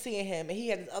ended up seeing him, and he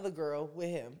had this other girl with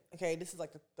him. Okay, this is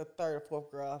like the third or fourth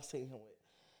girl I've seen him with.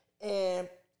 And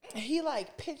he,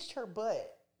 like, pinched her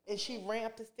butt, and she ran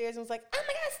up the stairs and was like, oh,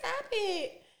 my God, stop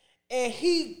it. And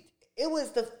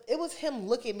it was him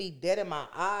looking me dead in my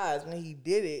eyes when he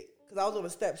did it, because I was on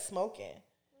the steps smoking.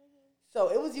 So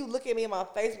it was you looking at me in my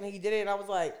face when he did it, and I was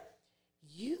like,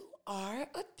 you are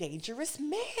a dangerous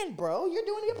man, bro. You're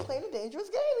playing a dangerous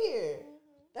game here.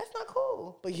 That's not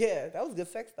cool. But yeah, that was good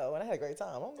sex, though, and I had a great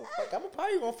time. I'm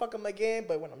probably going to fuck him again,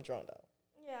 but when I'm drunk, though.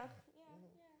 Yeah.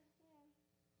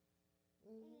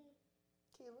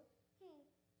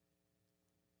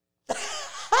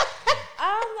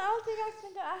 don't think I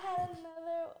think I had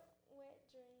another wet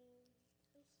dream.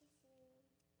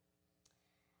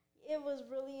 It was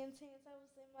really intense. I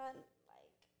was in my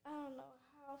I don't know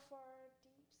how far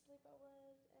deep sleep I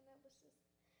was, and it was just.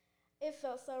 It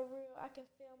felt so real. I can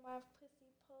feel my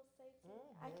pussy pulsating.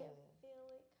 I can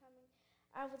feel it coming.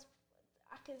 I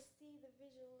could see the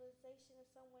visualization of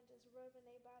someone just rubbing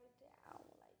their body down,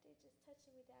 like they just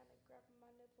touching me down and grabbing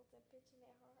my nipples and pinching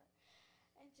it hard,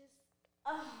 and just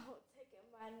taking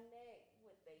my neck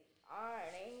with their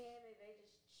arm, their hand, and they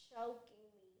just choking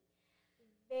me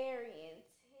very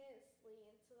intensely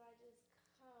until I just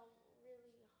come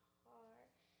really hard.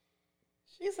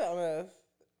 She's on us.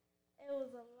 It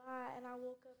was a lot, and I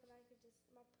woke up and I could just,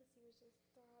 my pussy was just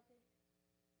throbbing.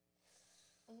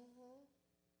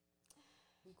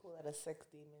 We call that a sex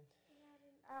demon. Yeah,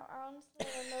 I honestly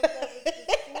don't know if that was the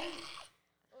sleep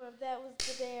or if that was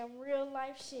the damn real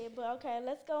life shit. But okay,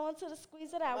 let's go on to the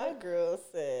squeeze it out. My girl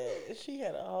said she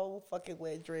had a whole fucking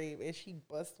wet dream and she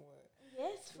bust one.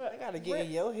 Yes, I gotta get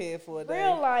in your head for a day.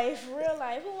 Real life. Who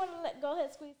want to go ahead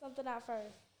and squeeze something out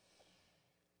first?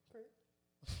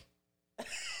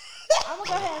 I'm gonna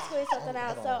go ahead and squeeze something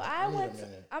out. So I'm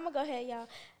gonna go ahead, y'all.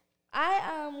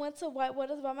 I went to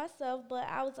Whitewaters by myself, but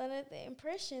I was under the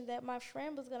impression that my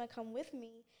friend was gonna come with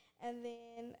me, and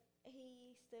then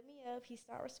he stood me up. He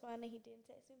started responding. He didn't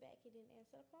text me back. He didn't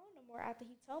answer the phone no more after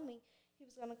he told me he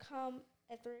was gonna come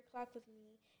at 3:00 with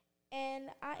me, and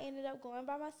I ended up going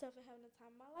by myself and having the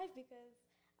time of my life because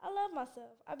I love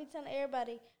myself. I be telling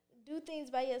everybody, do things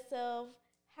by yourself.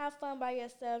 Have fun by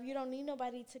yourself. You don't need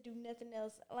nobody to do nothing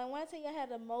else. Like, when I tell you I had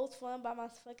the most fun by my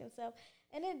fucking self,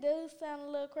 and it does sound a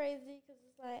little crazy because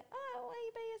it's like, oh, why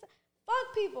you by yourself?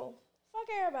 Fuck people. Fuck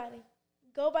everybody.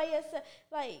 Go by yourself.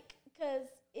 Like, because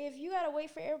if you got to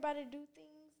wait for everybody to do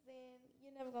things, then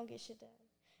you're never going to get shit done.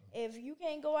 If you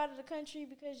can't go out of the country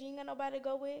because you ain't got nobody to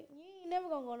go with, you ain't never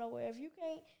going to go nowhere. If you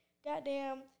can't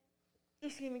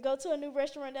go to a new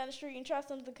restaurant down the street and try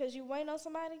something because you waiting on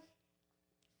somebody,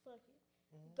 fuck it.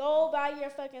 Go by your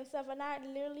fucking self. And I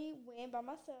literally went by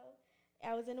myself.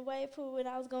 I was in the wave pool and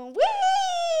I was going,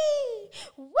 wee,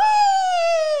 wee,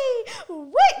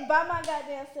 wee, by my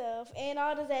goddamn self. And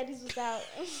all the zaddies was out.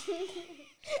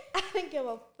 I didn't give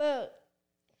a fuck.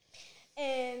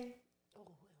 And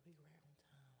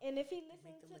if he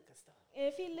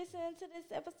listened to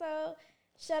this episode,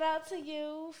 shout out to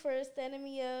you for standing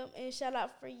me up, and shout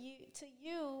out to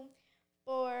you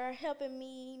for helping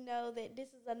me know that this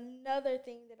is another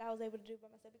thing that I was able to do by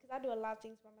myself, because I do a lot of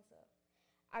things by myself.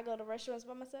 I go to restaurants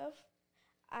by myself.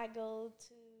 I go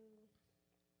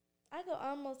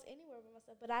almost anywhere by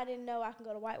myself, but I didn't know I can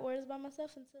go to Whitewaters by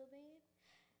myself until then.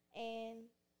 And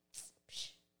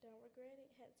don't regret it.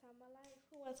 Had the time of my life.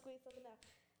 Who wants to squeeze something out?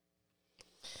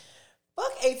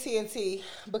 Fuck AT&T,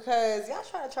 because y'all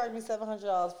trying to charge me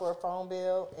 $700 for a phone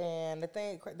bill, and the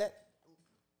thing that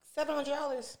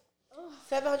 $700.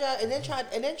 $700,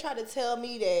 and then try to tell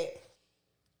me that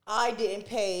I didn't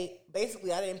pay.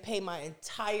 Basically, I didn't pay my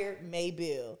entire May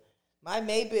bill. My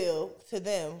May bill to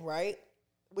them, right,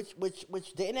 which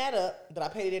didn't add up, but I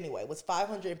paid it anyway, was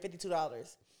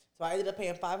 $552. So I ended up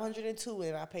paying $502,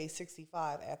 and I paid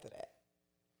 $65 after that.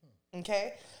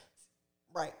 Okay,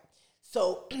 right.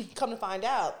 So come to find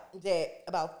out that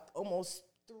about almost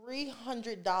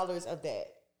 $300 of that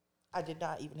I did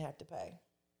not even have to pay.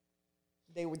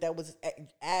 That was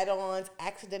add-ons,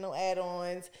 accidental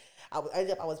add-ons. I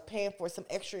was paying for some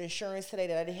extra insurance today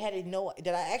that I hadn't know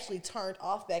that I actually turned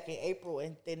off back in April,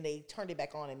 and then they turned it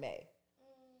back on in May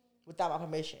without my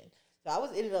permission. So I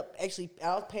was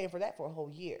paying for that for a whole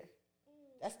year.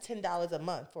 That's $10 a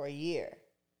month for a year.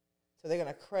 So they're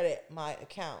gonna credit my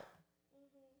account.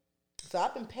 So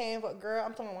I've been paying for, girl,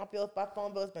 I'm talking about my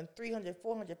phone bill has been $300,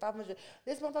 $400, $500.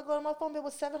 This motherfucker, my phone bill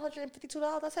was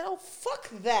 $752. I said, oh, fuck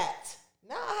that.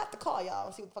 Now I have to call y'all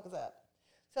and see what the fuck is up.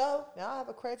 So now I have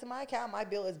a credit to my account. My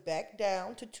bill is back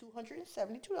down to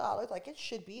 $272, like it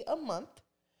should be a month.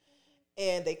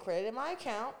 And they credited my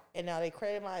account, and now they're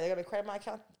gonna credit my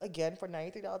account again for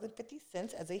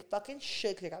 $93.50 as they fucking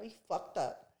should, because they got me fucked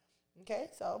up. Okay,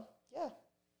 so yeah.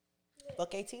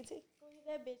 Fuck AT&T. Squeeze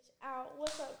that bitch out.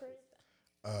 What's up, Chris?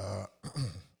 I'm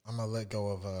gonna let go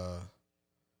of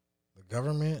the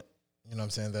government. You know what I'm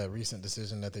saying? That recent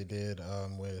decision that they did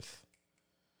with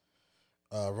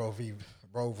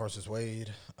Roe versus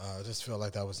Wade. I just feel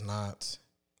like that was not,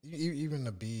 even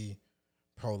to be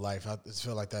pro-life, I just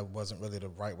feel like that wasn't really the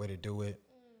right way to do it.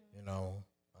 You know,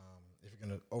 if you're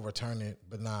going to overturn it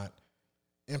but not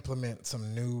implement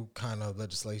some new kind of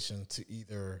legislation to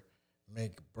either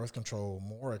make birth control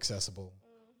more accessible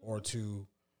or to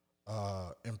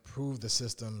improve the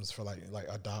systems for like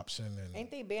adoption and Ain't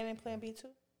they banning Plan B too?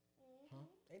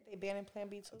 Ain't they banning Plan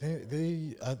B too?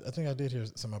 I think I did hear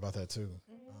something about that too.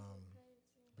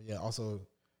 But yeah, also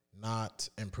not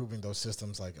improving those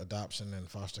systems like adoption and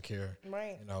foster care,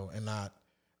 Right. you know, and not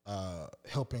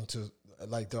helping to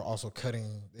like they're also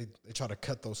cutting. They try to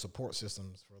cut those support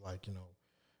systems for like you know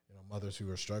mothers who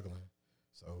are struggling.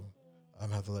 So I'm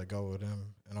gonna have to let go of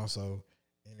them, and also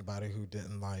anybody who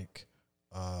didn't like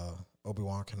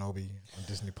Obi-Wan Kenobi on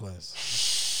Disney Plus.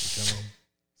 You feel me?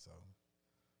 So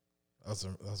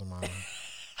those are mine.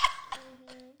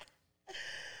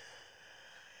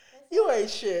 You ain't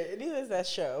shit. Neither is that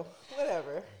show.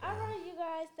 Whatever. All right, you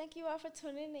guys. Thank you all for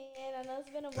tuning in. I know it's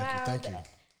been a Thank you, while. thank you.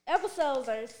 Episodes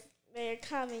they're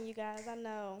coming, you guys. I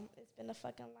know it's been a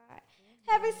fucking lot.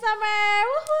 Happy summer!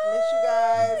 Woohoo! Miss you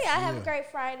guys. Yeah, have a Yeah.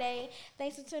 great Friday.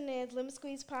 Thanks for tuning in. Lemon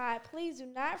Squeeze Pod. Please do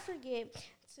not forget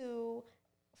to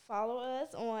follow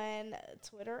us on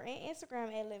Twitter and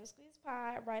Instagram at Lemon Squeeze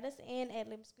Pod. Write us in at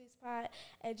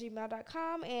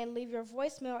lemonsqueezepod@gmail.com and leave your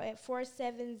voicemail at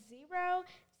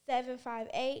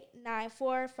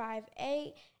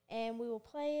 470-758-9458, and we will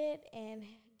play it and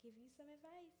give you some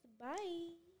advice.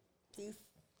 Bye. Peace.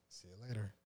 See you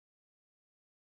later.